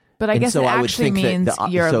 But I And guess so it I would actually think means that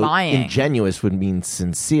you're lying. Ingenuous would mean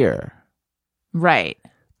sincere, Right.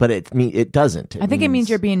 but it doesn't. I think it means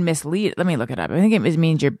you're being mislead. Let me look it up. I think it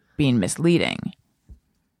means you're being misleading.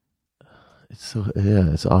 It's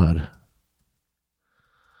odd.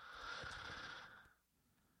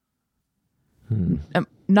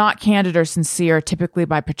 Not candid or sincere, typically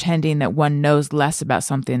by pretending that one knows less about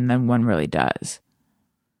something than one really does.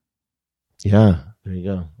 Yeah, there you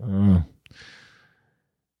go. I don't know.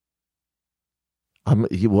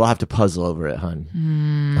 We'll have to puzzle over it, hun.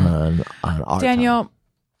 On our Daniel,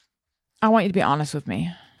 I want you to be honest with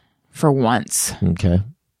me for once. time. Okay.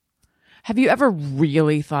 Have you ever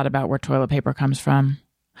really thought about where toilet paper comes from?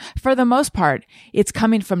 For the most part, it's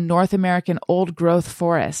coming from North American old growth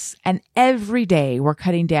forests. And every day we're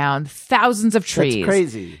cutting down thousands of trees. That's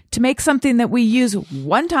crazy. To make something that we use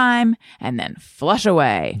one time and then flush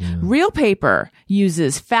away. Real Paper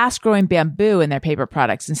uses fast-growing bamboo in their paper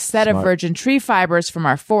products instead of virgin tree fibers from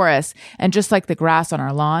our forests. And just like the grass on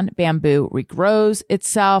our lawn, bamboo regrows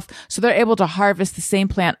itself. So they're able to harvest the same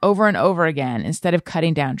plant over and over again instead of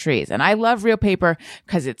cutting down trees. And I love Real Paper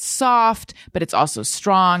because it's soft, but it's also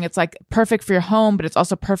strong. It's like perfect for your home, but it's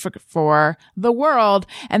also perfect for the world.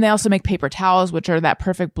 And they also make paper towels, which are that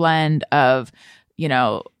perfect blend of,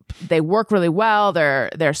 they work really well.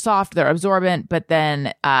 They're soft, they're absorbent, but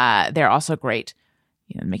then they're also great.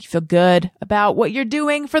 Make you feel good about what you're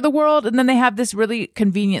doing for the world. And then they have this really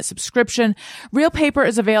convenient subscription. Real Paper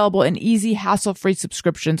is available in easy, hassle-free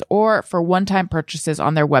subscriptions or for one-time purchases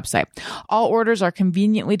on their website. All orders are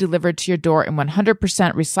conveniently delivered to your door in 100%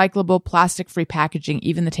 recyclable, plastic-free packaging,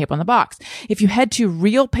 even the tape on the box. If you head to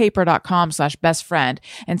realpaper.com/bestfriend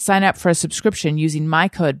and sign up for a subscription using my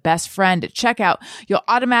code bestfriend at checkout, you'll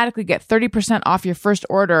automatically get 30% off your first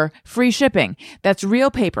order, free shipping. That's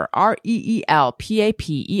Real Paper,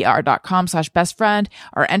 RealPaper.com/bestfriend,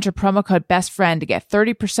 or enter promo code bestfriend to get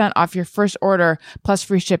 30% off your first order plus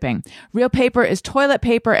free shipping. Real Paper is toilet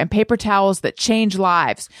paper and paper towels that change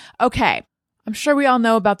lives. Okay. I'm sure we all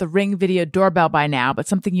know about the Ring Video Doorbell by now, but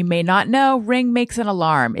something you may not know, Ring makes an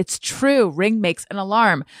alarm. It's true. Ring makes an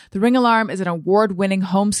alarm. The Ring Alarm is an award-winning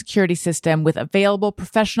home security system with available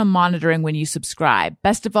professional monitoring when you subscribe.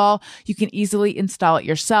 Best of all, you can easily install it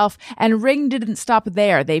yourself. And Ring didn't stop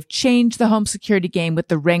there. They've changed the home security game with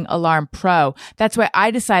the Ring Alarm Pro. That's why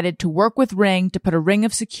I decided to work with Ring to put a ring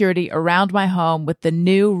of security around my home with the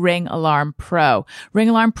new Ring Alarm Pro. Ring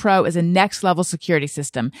Alarm Pro is a next-level security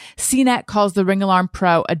system. CNET calls the Ring Alarm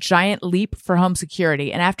Pro a giant leap for home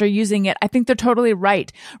security. And after using it, I think they're totally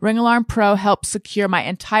right. Ring Alarm Pro helps secure my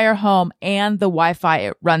entire home and the Wi-Fi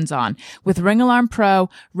it runs on. With Ring Alarm Pro,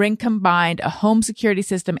 Ring combined a home security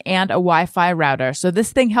system and a Wi-Fi router. So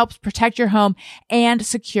this thing helps protect your home and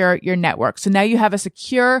secure your network. So now you have a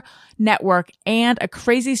secure network and a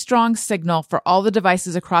crazy strong signal for all the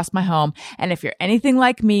devices across my home. And if you're anything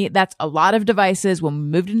like me, that's a lot of devices. When we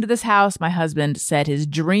moved into this house, my husband said his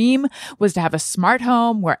dream was to to have a smart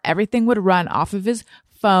home where everything would run off of his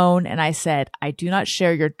phone. And I said, I do not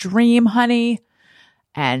share your dream, honey.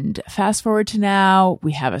 And fast forward to now,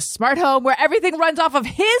 we have a smart home where everything runs off of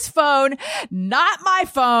his phone, not my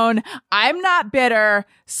phone. I'm not bitter.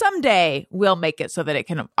 Someday we'll make it so that it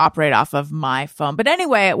can operate off of my phone. But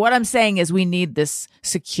anyway, what I'm saying is we need this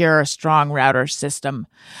secure, strong router system.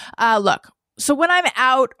 Look. So when I'm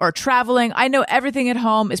out or traveling, I know everything at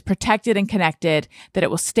home is protected and connected, that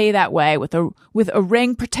it will stay that way with a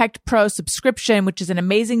Ring Protect Pro subscription, which is an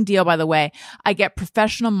amazing deal, by the way. I get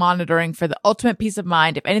professional monitoring for the ultimate peace of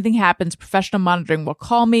mind. If anything happens, professional monitoring will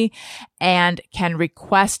call me and can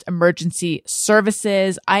request emergency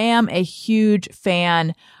services. I am a huge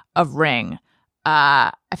fan of Ring.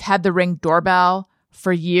 I've had the Ring doorbell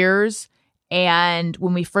for years. And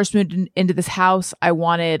when we first moved into this house, I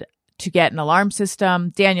wanted to get an alarm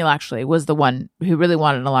system. Daniel actually was the one who really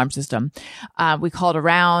wanted an alarm system. We called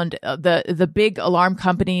around the big alarm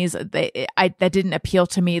companies. That didn't appeal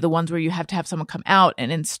to me. The ones where you have to have someone come out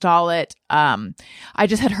and install it. I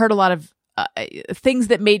just had heard a lot of things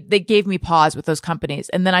that gave me pause with those companies.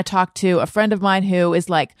 And then I talked to a friend of mine who is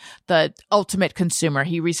like the ultimate consumer.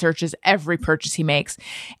 He researches every purchase he makes.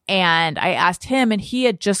 And I asked him, and he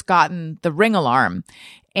had just gotten the Ring alarm.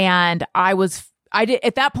 And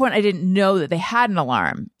at that point, I didn't know that they had an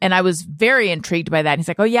alarm, and I was very intrigued by that. And he's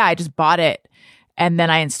like, "Oh yeah, I just bought it, and then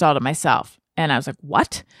I installed it myself." And I was like,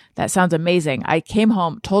 "What? That sounds amazing." I came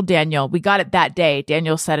home, told Daniel, we got it that day.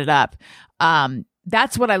 Daniel set it up.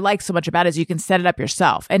 That's what I like so much about it, is you can set it up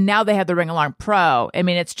yourself. And now they have the Ring Alarm Pro. I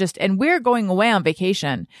mean, it's just, and we're going away on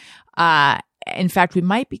vacation. In fact, we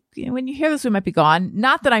might be, when you hear this, we might be gone.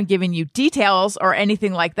 Not that I'm giving you details or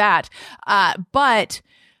anything like that, but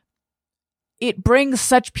it brings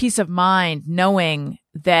such peace of mind knowing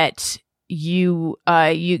that you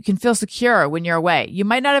can feel secure when you're away. You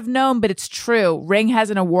might not have known, but it's true. Ring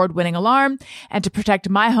has an award-winning alarm, and to protect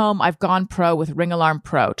my home, I've gone pro with Ring Alarm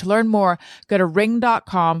Pro. To learn more, go to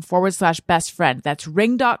ring.com/best friend. That's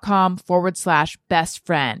ring.com/best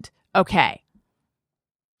friend. Okay.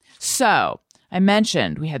 So I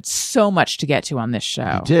mentioned we had so much to get to on this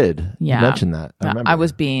show. You did. Yeah. You mentioned that. I remember. I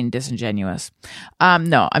was being disingenuous.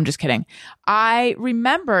 No, I'm just kidding. I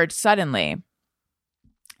remembered suddenly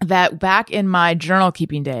that back in my journal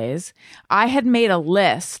keeping days, I had made a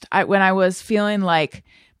list when I was feeling like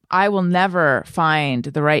I will never find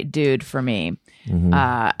the right dude for me. Mm-hmm.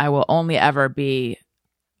 I will only ever be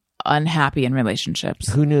unhappy in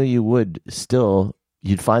relationships. Who knew you would still...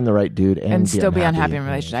 You'd find the right dude and still be unhappy in a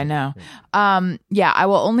relationship. I know. Yeah, I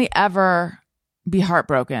will only ever be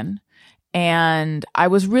heartbroken. And I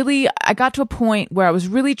got to a point where I was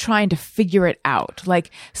really trying to figure it out. Like,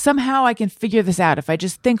 somehow I can figure this out. If I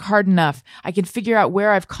just think hard enough, I can figure out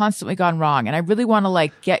where I've constantly gone wrong. And I really want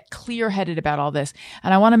to get clear headed about all this.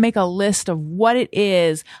 And I want to make a list of what it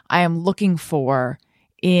is I am looking for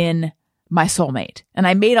in my soulmate. And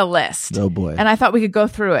I made a list. Oh boy. And I thought we could go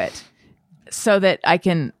through it. So that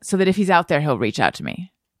if he's out there, he'll reach out to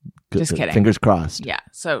me. Good. Just kidding. Fingers crossed. Yeah.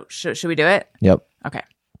 So should we do it? Yep. Okay.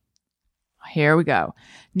 Here we go.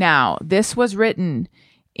 Now, this was written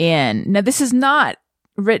this is not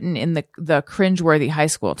written in the cringeworthy high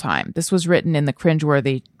school time. This was written in the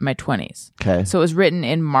cringeworthy my 20s. Okay. So it was written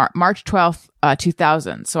in March 12th,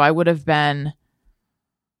 2000. So I would have been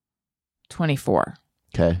 24.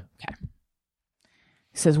 Okay. It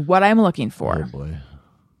says, what I'm looking for. Oh boy.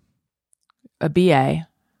 A BA,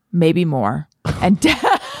 maybe more, and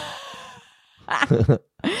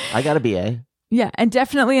I got a BA. Yeah, and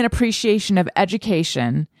definitely an appreciation of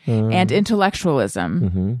education and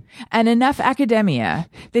intellectualism, and enough academia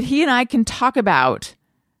that he and I can talk about.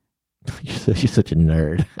 You're such a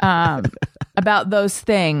nerd. About those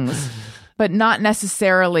things, but not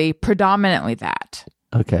necessarily predominantly that.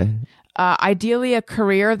 Okay. Ideally a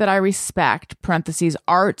career that I respect,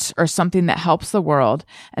 arts or something that helps the world,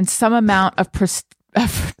 and some amount of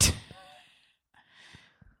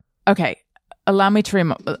Okay, allow me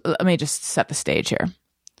to let me just set the stage here.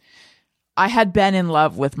 I had been in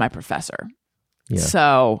love with my professor. Yeah.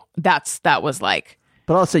 So that was like...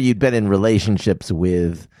 But also you'd been in relationships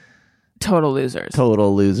with... Total losers.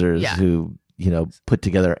 Yeah. Who, put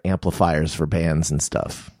together amplifiers for bands and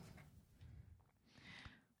stuff.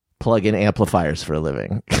 Plug in amplifiers for a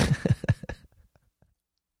living.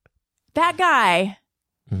 That guy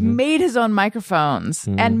made his own microphones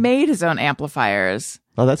and made his own amplifiers.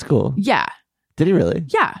 Oh, that's cool. Yeah. Did he really?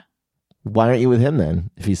 Yeah. Why aren't you with him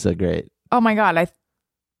then, if he's so great? Oh my God.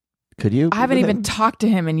 Could you? I haven't even talked to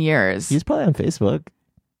him in years. He's probably on Facebook.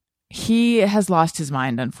 He has lost his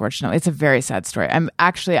mind, unfortunately. It's a very sad story.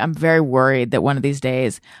 I'm very worried that one of these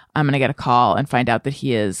days I'm going to get a call and find out that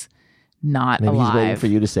he is not Maybe alive. he's waiting for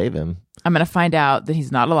you to save him. I'm going to find out that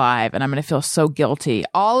he's not alive, and I'm going to feel so guilty.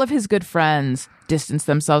 All of his good friends distance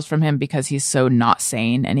themselves from him because he's so not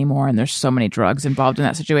sane anymore, and there's so many drugs involved in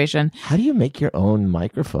that situation. How do you make your own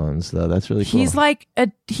microphones, though? That's really cool. He's like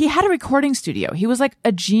he had a recording studio. He was like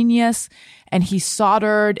a genius, and he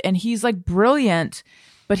soldered, and he's like brilliant,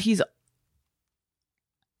 but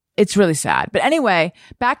it's really sad. But anyway,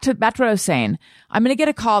 back to what I was saying. I'm going to get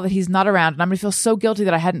a call that he's not around, and I'm going to feel so guilty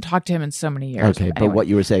that I hadn't talked to him in so many years. Okay, but anyway. what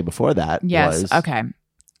you were saying before that Yes. was... Okay.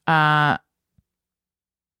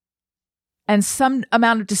 And some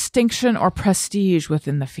amount of distinction or prestige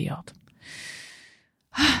within the field.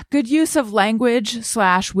 Good use of language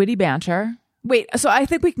 / witty banter. Wait, so I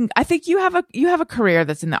think you have a career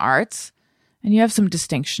that's in the arts, and you have some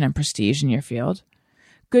distinction and prestige in your field.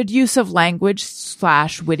 Good use of language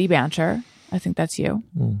 / witty banter. I think that's you.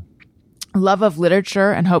 Love of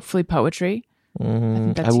literature and hopefully poetry.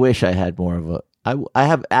 I wish I had more of a... I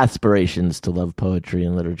have aspirations to love poetry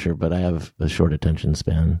and literature, but I have a short attention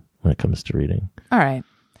span when it comes to reading. All right.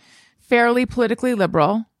 Fairly politically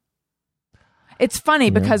liberal. It's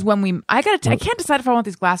funny because when I can't decide if I want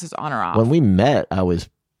these glasses on or off. When we met, I was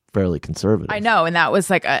fairly conservative. I know, and that was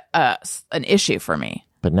like an issue for me.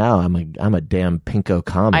 But now I'm a damn pinko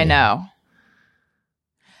commie. I know.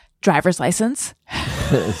 Driver's license.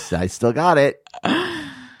 I still got it.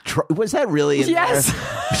 Was that really in Yes.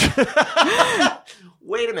 there?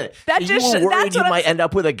 Wait a minute. That you just- were worried that's you what I'm- might end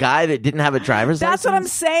up with a guy that didn't have a driver's That's what I'm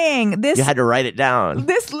license? saying. You had to write it down.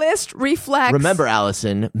 This list reflects. Remember,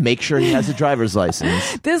 Allison, make sure he has a driver's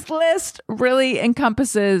license. This list really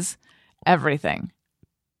encompasses everything.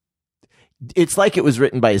 It's like it was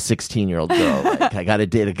written by a 16-year-old girl. Like, I got to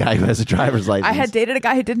date a guy who has a driver's license. I had dated a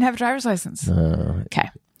guy who didn't have a driver's license. Okay.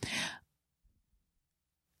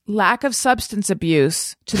 Lack of substance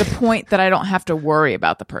abuse to the point that I don't have to worry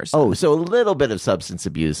about the person. Oh, so a little bit of substance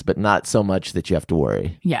abuse, but not so much that you have to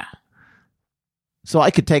worry. Yeah. So I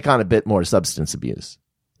could take on a bit more substance abuse.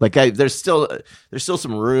 Like there's still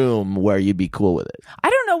some room where you'd be cool with it. I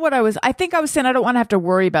don't know what I think I was saying I don't want to have to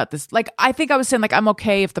worry about this. Like, I think I was saying, like, I'm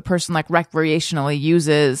okay if the person, like, recreationally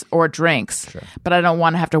uses or drinks, but I don't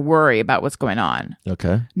want to have to worry about what's going on.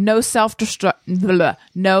 Okay. No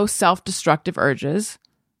self-destructive urges.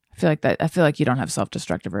 I feel like you don't have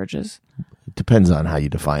self-destructive urges. It depends on how you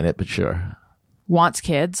define it, but sure. Wants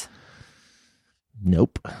kids.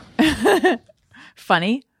 Nope.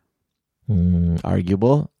 Funny.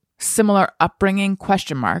 Arguable. Similar upbringing, ?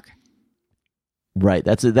 Right.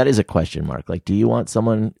 That is a question mark. Like, do you want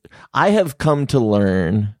someone? I have come to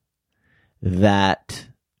learn that,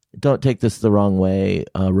 don't take this the wrong way,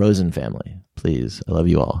 Rosen family, please. I love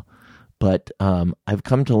you all. But I've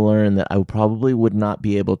come to learn that I probably would not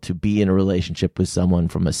be able to be in a relationship with someone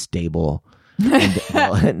from a stable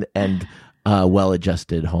and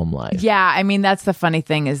well-adjusted home life. Yeah, I mean, that's the funny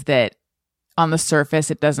thing is that on the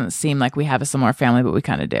surface, it doesn't seem like we have a similar family, but we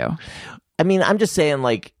kind of do. I mean, I'm just saying,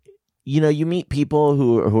 like, you meet people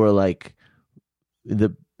who are like,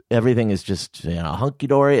 everything is just, hunky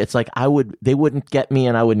dory. It's like they wouldn't get me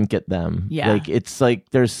and I wouldn't get them. Yeah. Like, it's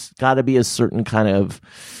like there's got to be a certain kind of,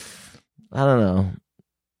 I don't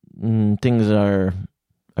know, things are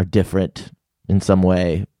different in some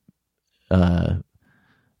way. I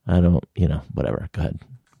don't, whatever. Go ahead.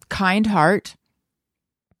 Kind heart.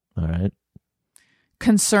 All right.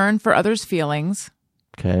 Concern for others' feelings.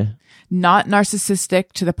 Okay. Not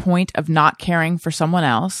narcissistic to the point of not caring for someone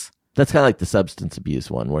else. That's kind of like the substance abuse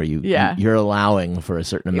one where you're allowing for a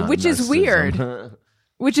certain amount Which of is narcissism. weird.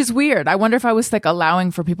 Which is weird. I wonder if I was like allowing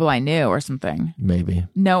for people I knew or something. Maybe.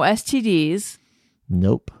 No STDs.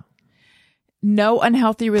 Nope. No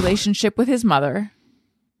unhealthy relationship with his mother.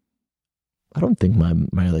 I don't think my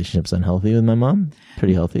relationship's unhealthy with my mom.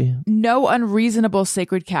 Pretty healthy. No unreasonable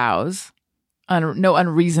sacred cows. No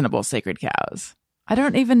unreasonable sacred cows. I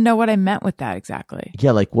don't even know what I meant with that exactly.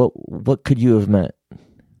 Yeah, like what could you have meant?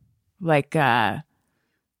 Like, I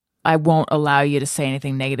won't allow you to say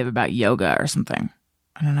anything negative about yoga or something.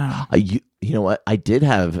 I don't know. You know what? I did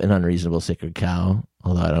have an unreasonable sacred cow,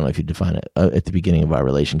 although I don't know if you define it at the beginning of our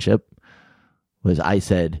relationship. Was I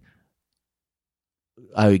said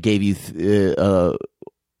I gave you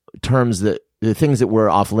terms the things that were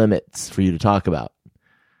off limits for you to talk about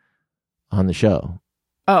on the show.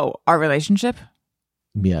 Oh, our relationship?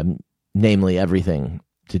 Yeah, namely everything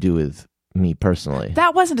to do with me personally.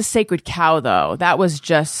 That wasn't a sacred cow, though. That was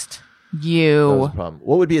just you. That was a problem.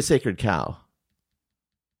 What would be a sacred cow?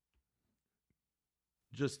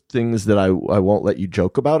 Just things that I won't let you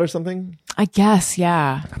joke about or something. I guess,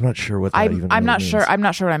 yeah. I'm not sure what that even I'm really not means. sure. I'm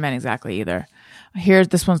not sure what I meant exactly either.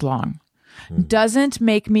 This one's long. Doesn't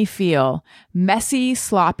make me feel messy,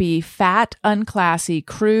 sloppy, fat, unclassy,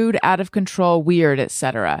 crude, out of control, weird,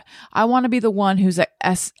 etc. I want to be the one whose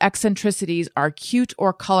eccentricities are cute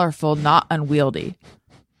or colorful, not unwieldy.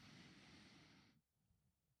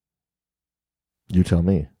 You tell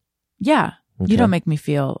me. Yeah. Okay. You don't make me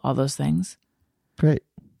feel all those things. Great.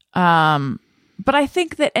 But I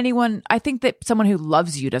think that someone who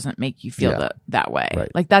loves you doesn't make you feel that way.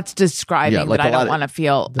 Right. Like that's describing Yeah, like that I a lot don't of- want to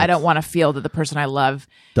feel. I don't want to feel that the person I love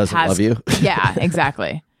Doesn't love you. Yeah,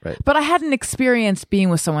 exactly. Right. But I hadn't experienced being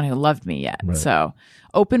with someone who loved me yet. Right. So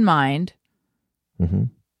open mind, Mm-hmm.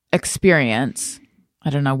 experience. I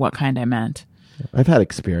don't know what kind I meant. I've had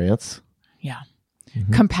experience. Yeah.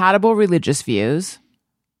 Mm-hmm. Compatible religious views.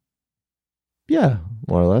 Yeah,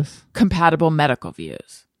 more or less. Compatible medical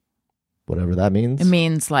views. Whatever that means. It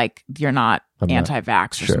means like you're not I'm not-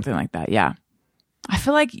 anti-vax or sure. something like that. Yeah. I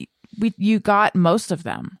feel like you got most of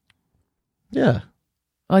them. Yeah.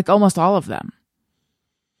 Like almost all of them.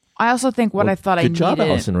 I also think what Well, I thought I good needed. job,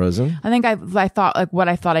 Allison Rosen. I think I thought like what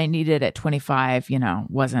I thought I needed at 25,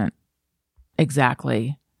 wasn't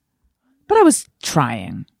exactly. But I was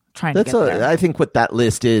trying to get there. I think what that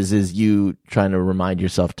list is you trying to remind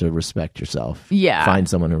yourself to respect yourself. Yeah. Find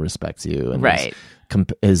someone who respects you and Right.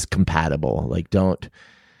 is compatible. Like don't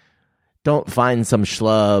find some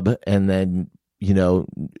schlub and then,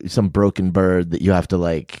 some broken bird that you have to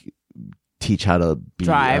like teach how to be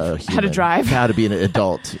Drive. a How to human, drive. how to be an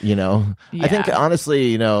adult, I think Yeah.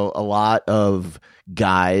 honestly, a lot of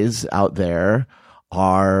guys out there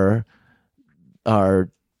are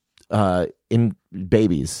in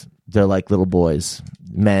babies. They're like little boys,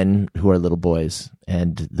 men who are little boys,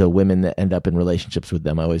 and the women that end up in relationships with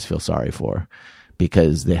them, I always feel sorry for,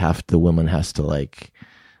 because the woman has to like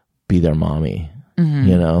be their mommy,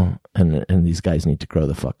 and these guys need to grow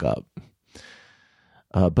the fuck up.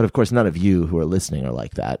 But of course, none of you who are listening are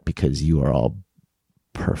like that, because you are all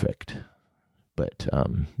perfect. But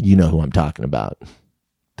you know who I'm talking about.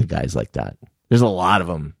 The guys like that. There's a lot of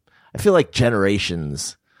them. I feel like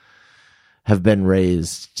generations have been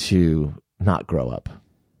raised to not grow up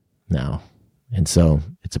now. And so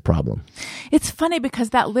it's a problem. It's funny because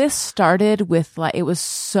that list started with like, it was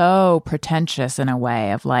so pretentious in a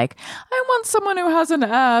way of like, I want someone who has an,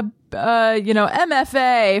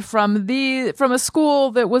 MFA from a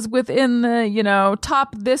school that was within the,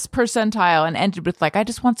 top this percentile, and ended with like, I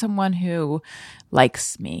just want someone who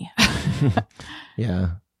likes me.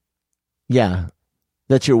 Yeah. Yeah.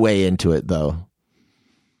 That's your way into it though.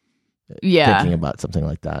 Yeah. Thinking about something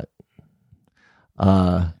like that.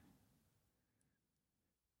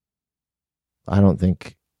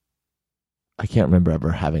 I can't remember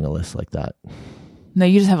ever having a list like that. No,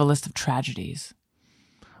 you just have a list of tragedies.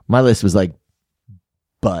 My list was like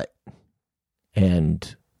butt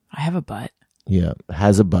and I have a butt. yeah,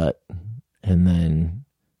 has a butt, and then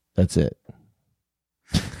that's it.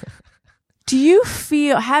 Do you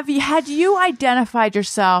feel, had you identified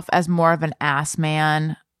yourself as more of an ass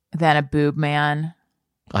man than a boob man?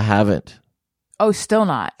 I haven't. Oh, still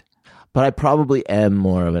not. But I probably am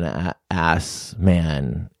more of an ass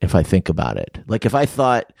man if I think about it. Like if I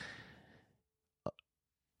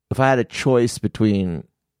had a choice between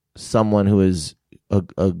someone who is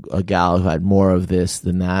a gal who had more of this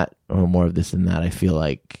than that, or more of this than that, I feel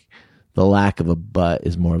like the lack of a butt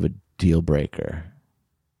is more of a deal breaker.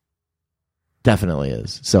 Definitely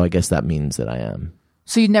is. So I guess that means that I am.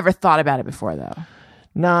 So you never thought about it before, though?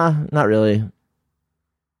 Nah, not really.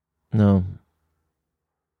 No.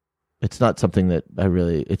 It's not something that I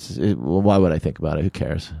really, well, why would I think about it? Who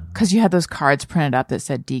cares? Because you had those cards printed up that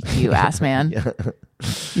said DQ ass man. Yeah.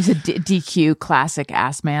 You said DQ classic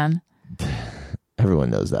ass man.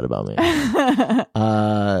 Everyone knows that about me.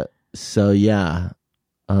 So yeah,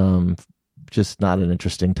 just not an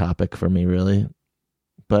interesting topic for me, really.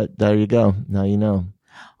 But there you go. Now you know.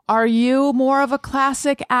 Are you more of a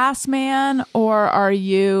classic ass man, or are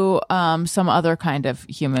you some other kind of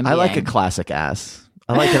human being? I like a classic ass.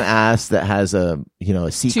 I like an ass that has a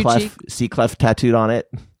C clef tattooed on it.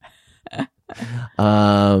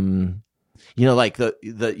 Like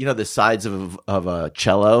the sides of a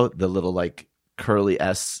cello, the little like curly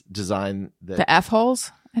S design. The F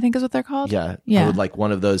holes, I think is what they're called. Yeah. Yeah. I would like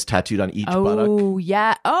one of those tattooed on each buttock. Oh,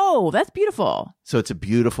 yeah. Oh, that's beautiful. So it's a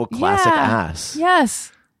beautiful classic Yeah. ass.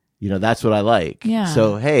 Yes. That's what I like. Yeah.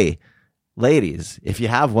 So, hey, ladies, if you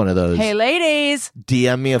have one of those, Hey, ladies.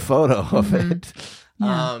 DM me a photo of it.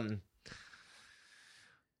 Yeah.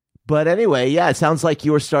 But anyway, yeah, it sounds like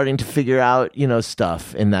you were starting to figure out,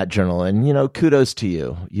 stuff in that journal. And, kudos to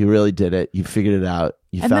you. You really did it. You figured it out.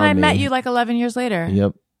 You And found then I me. met you like 11 years later.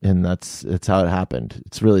 Yep. And that's how it happened.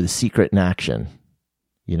 It's really the secret in action.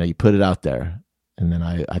 You put it out there. And then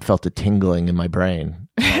I felt a tingling in my brain.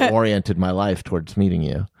 I oriented my life towards meeting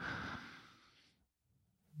you.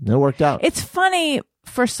 And it worked out. It's funny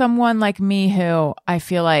for someone like me who I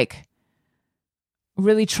feel like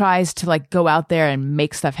really tries to like go out there and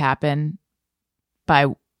make stuff happen by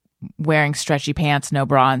wearing stretchy pants, no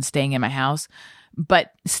bra, and staying in my house.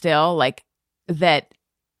 But still, like that,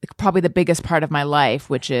 probably the biggest part of my life,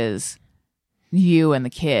 which is you and the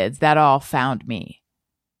kids, that all found me.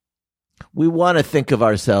 We want to think of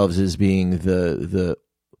ourselves as being the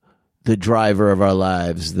driver of our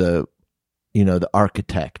lives, the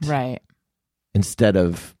architect, Right. instead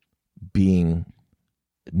of being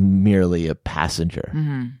merely a passenger.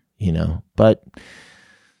 Mm-hmm. But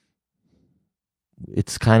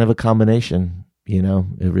it's kind of a combination.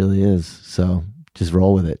 It really is. So just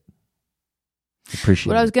roll with it.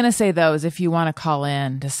 Appreciate What I was it. going to say, though, is if you want to call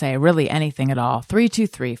in to say really anything at all,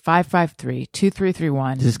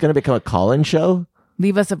 323-553-2331. Is this going to become a call-in show?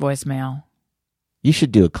 Leave us a voicemail. You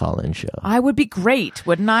should do a call-in show. I would be great,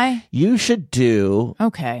 wouldn't I? You should do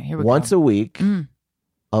Okay, here we once go. a week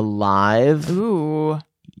a live Ooh.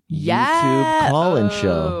 YouTube call-in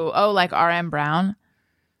show. Oh, like RM Brown?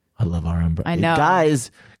 I love RM Brown. I know.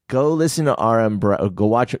 Guys, go listen to RM Brown. Go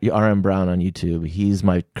watch RM Brown on YouTube. He's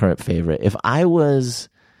my current favorite. If I was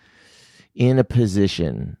in a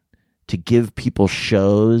position to give people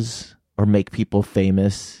shows or make people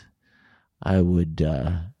famous, I would.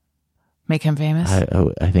 Make him famous?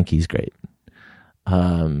 I think he's great.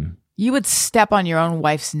 You would step on your own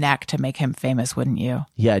wife's neck to make him famous, wouldn't you?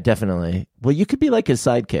 Yeah, definitely. Well, you could be like his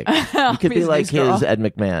sidekick. You could be His like nice girl. his Ed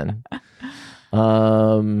McMahon.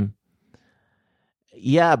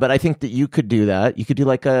 Yeah, but I think that you could do that. You could do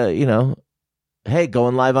like a, hey,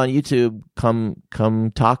 going live on YouTube,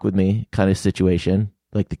 come talk with me kind of situation,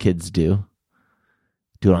 like the kids do.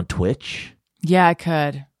 Do it on Twitch. Yeah, I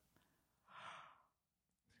could.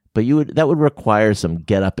 But that would require some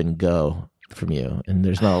get up and go from you, and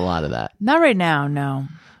there's not a lot of that. Not right now, no.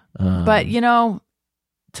 But, I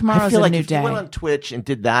tomorrow's feel a like new if day. you went on Twitch and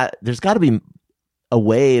did that, there's got to be a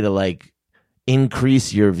way to like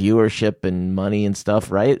increase your viewership and money and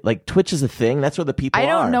stuff, right? Like Twitch is a thing. That's where the people are. I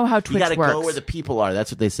don't know how You Twitch gotta works. go where the people are.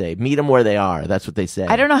 That's what they say. Meet them where they are. That's what they say.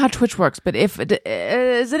 I don't know how Twitch works, but if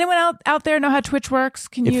does anyone out there know how Twitch works?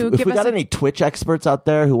 Can you If give we us got any Twitch experts out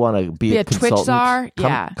there who want to be Be a a Twitch consultant, czar?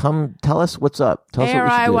 Yeah. come tell us what's up. Tell us what we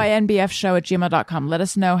should do. ARIYNBFshow@gmail.com. Let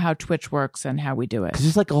us know how Twitch works and how we do it. Because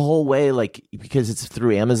there's like a whole way, like because it's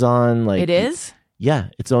through Amazon. Like It is? Yeah,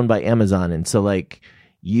 it's owned by Amazon, and so like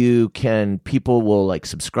people will like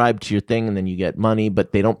subscribe to your thing, and then you get money,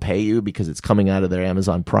 but they don't pay you because it's coming out of their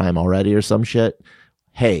Amazon Prime already or some shit.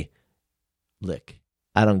 Hey, look,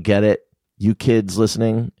 I don't get it. You kids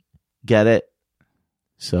listening, get it.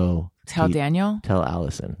 So Tell Daniel. tell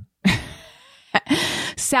Allison.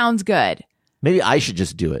 Sounds good. Maybe I should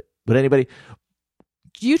just do it. But anybody,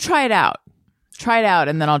 You try it out. Try it out,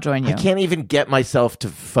 and then I'll join you. I can't even get myself to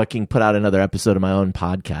fucking put out another episode of my own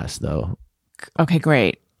podcast, though. Okay,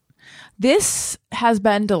 great. This has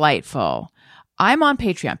been delightful. I'm on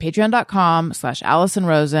Patreon, patreon.com/Allison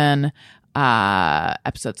Rosen.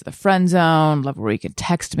 Episodes of The Friend Zone, love where you can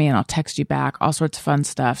text me and I'll text you back, all sorts of fun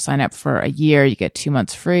stuff. Sign up for a year. You get 2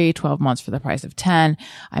 months free, 12 months for the price of 10.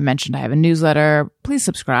 I mentioned I have a newsletter. Please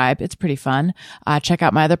subscribe. It's pretty fun. Check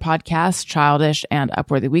out my other podcasts, Childish and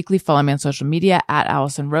Upworthy Weekly. Follow me on social media at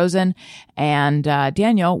Allison Rosen. And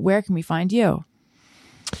Daniel, where can we find you?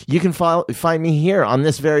 You can find me here on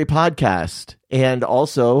this very podcast, and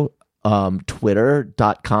also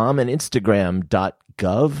twitter.com and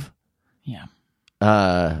instagram.gov. Yeah.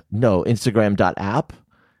 No, instagram.app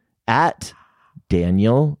at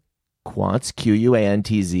Daniel Quantz,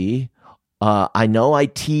 Quantz. I know I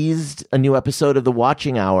teased a new episode of The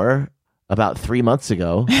Watching Hour about 3 months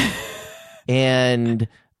ago. And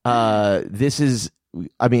this is,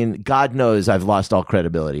 I mean, God knows I've lost all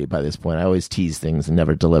credibility by this point. I always tease things and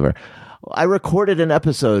never deliver. I recorded an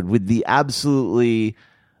episode with the absolutely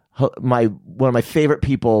one of my favorite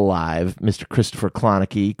people alive, Mr. Christopher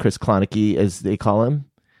Clonakey, Chris Clonakey as they call him,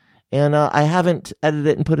 and I haven't edited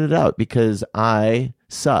it and put it out because I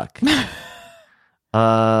suck. But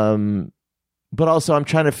also I'm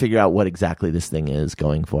trying to figure out what exactly this thing is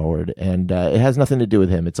going forward, and it has nothing to do with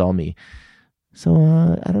him. It's all me. So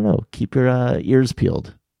I don't know. Keep your ears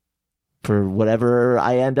peeled for whatever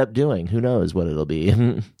I end up doing. Who knows what it'll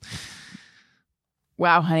be.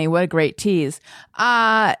 Wow, honey, what a great tease.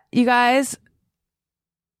 You guys,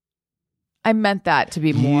 I meant that to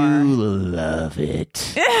be more. You love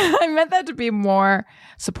it. I meant that to be more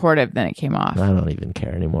supportive than it came off. I don't even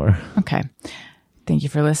care anymore. Okay. Thank you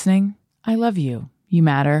for listening. I love you. You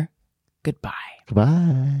matter. Goodbye.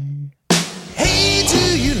 Goodbye. Hey,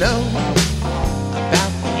 do you know about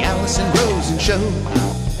the Allison Rosen show?